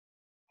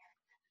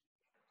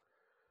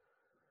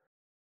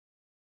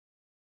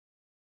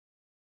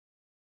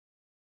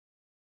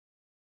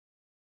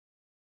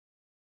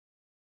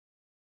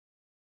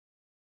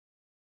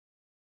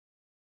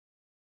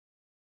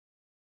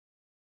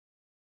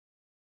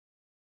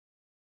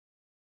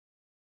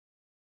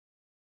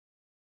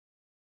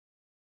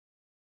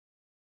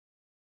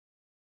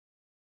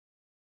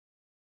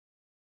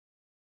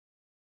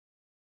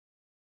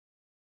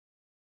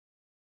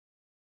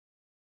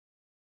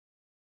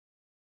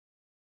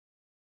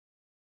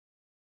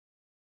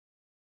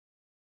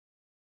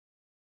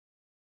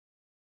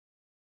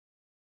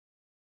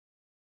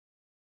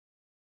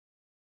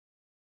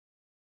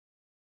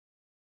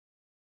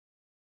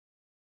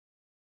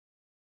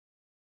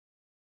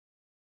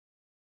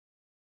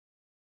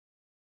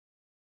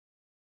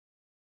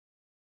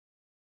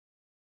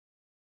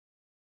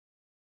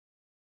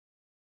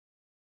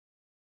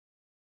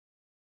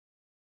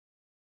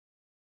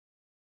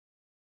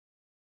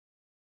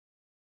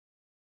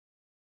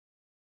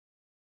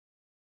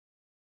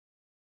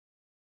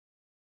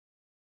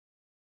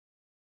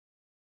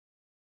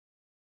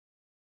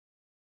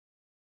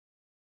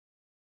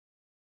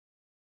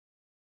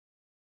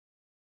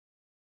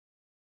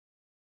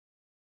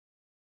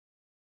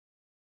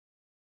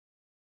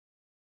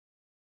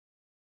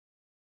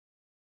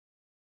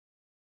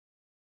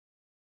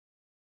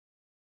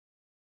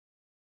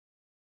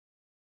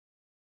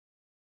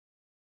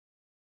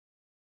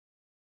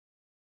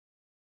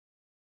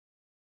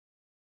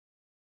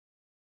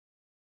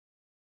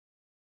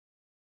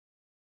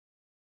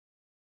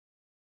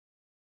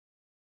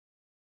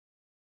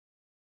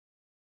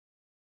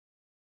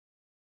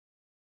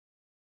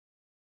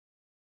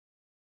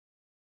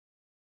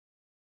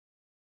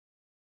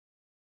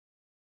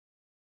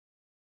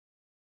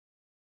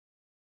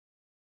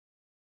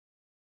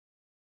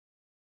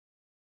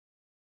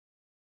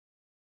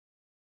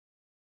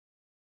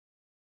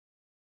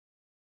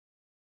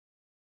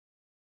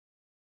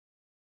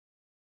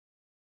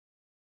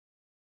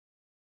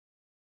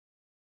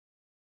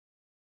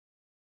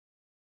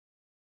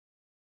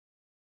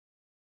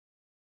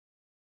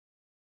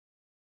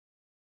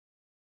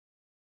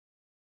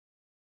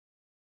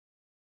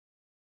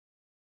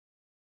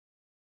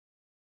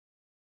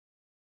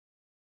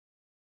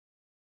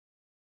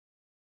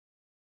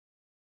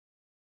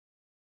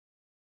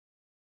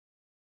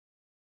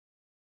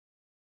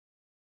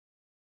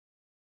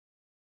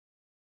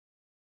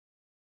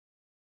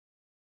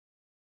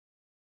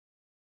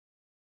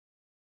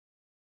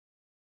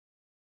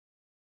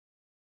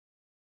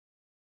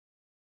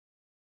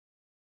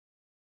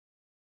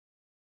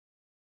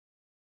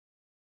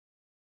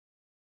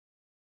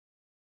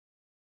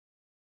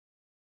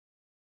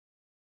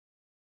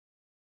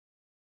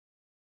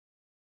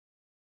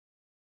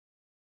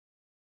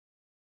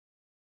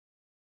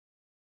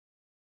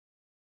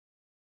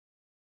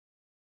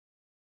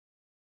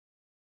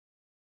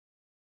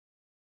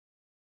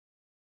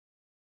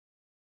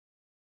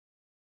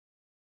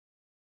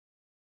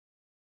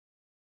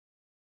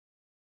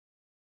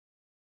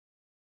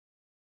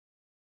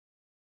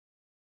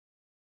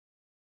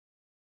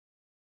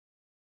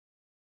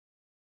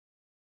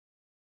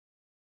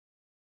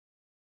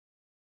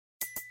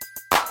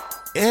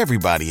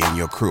 Everybody in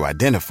your crew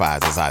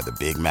identifies as either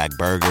Big Mac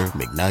Burger,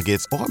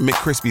 McNuggets, or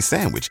McCrispy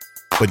Sandwich.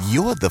 But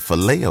you're the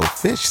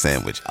Filet-O-Fish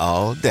Sandwich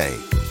all day.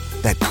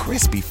 That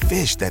crispy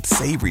fish, that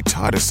savory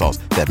tartar sauce,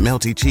 that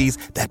melty cheese,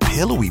 that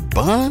pillowy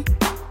bun.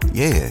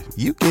 Yeah,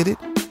 you get it.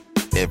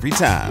 Every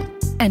time.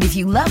 And if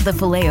you love the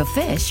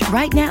Filet-O-Fish,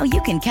 right now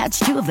you can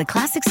catch 2 of the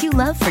classics you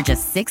love for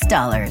just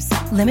 $6.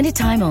 Limited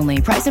time only.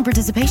 Price and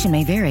participation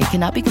may vary.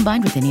 Cannot be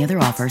combined with any other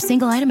offer.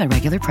 Single item at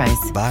regular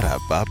price.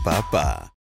 Ba-da-ba-ba-ba.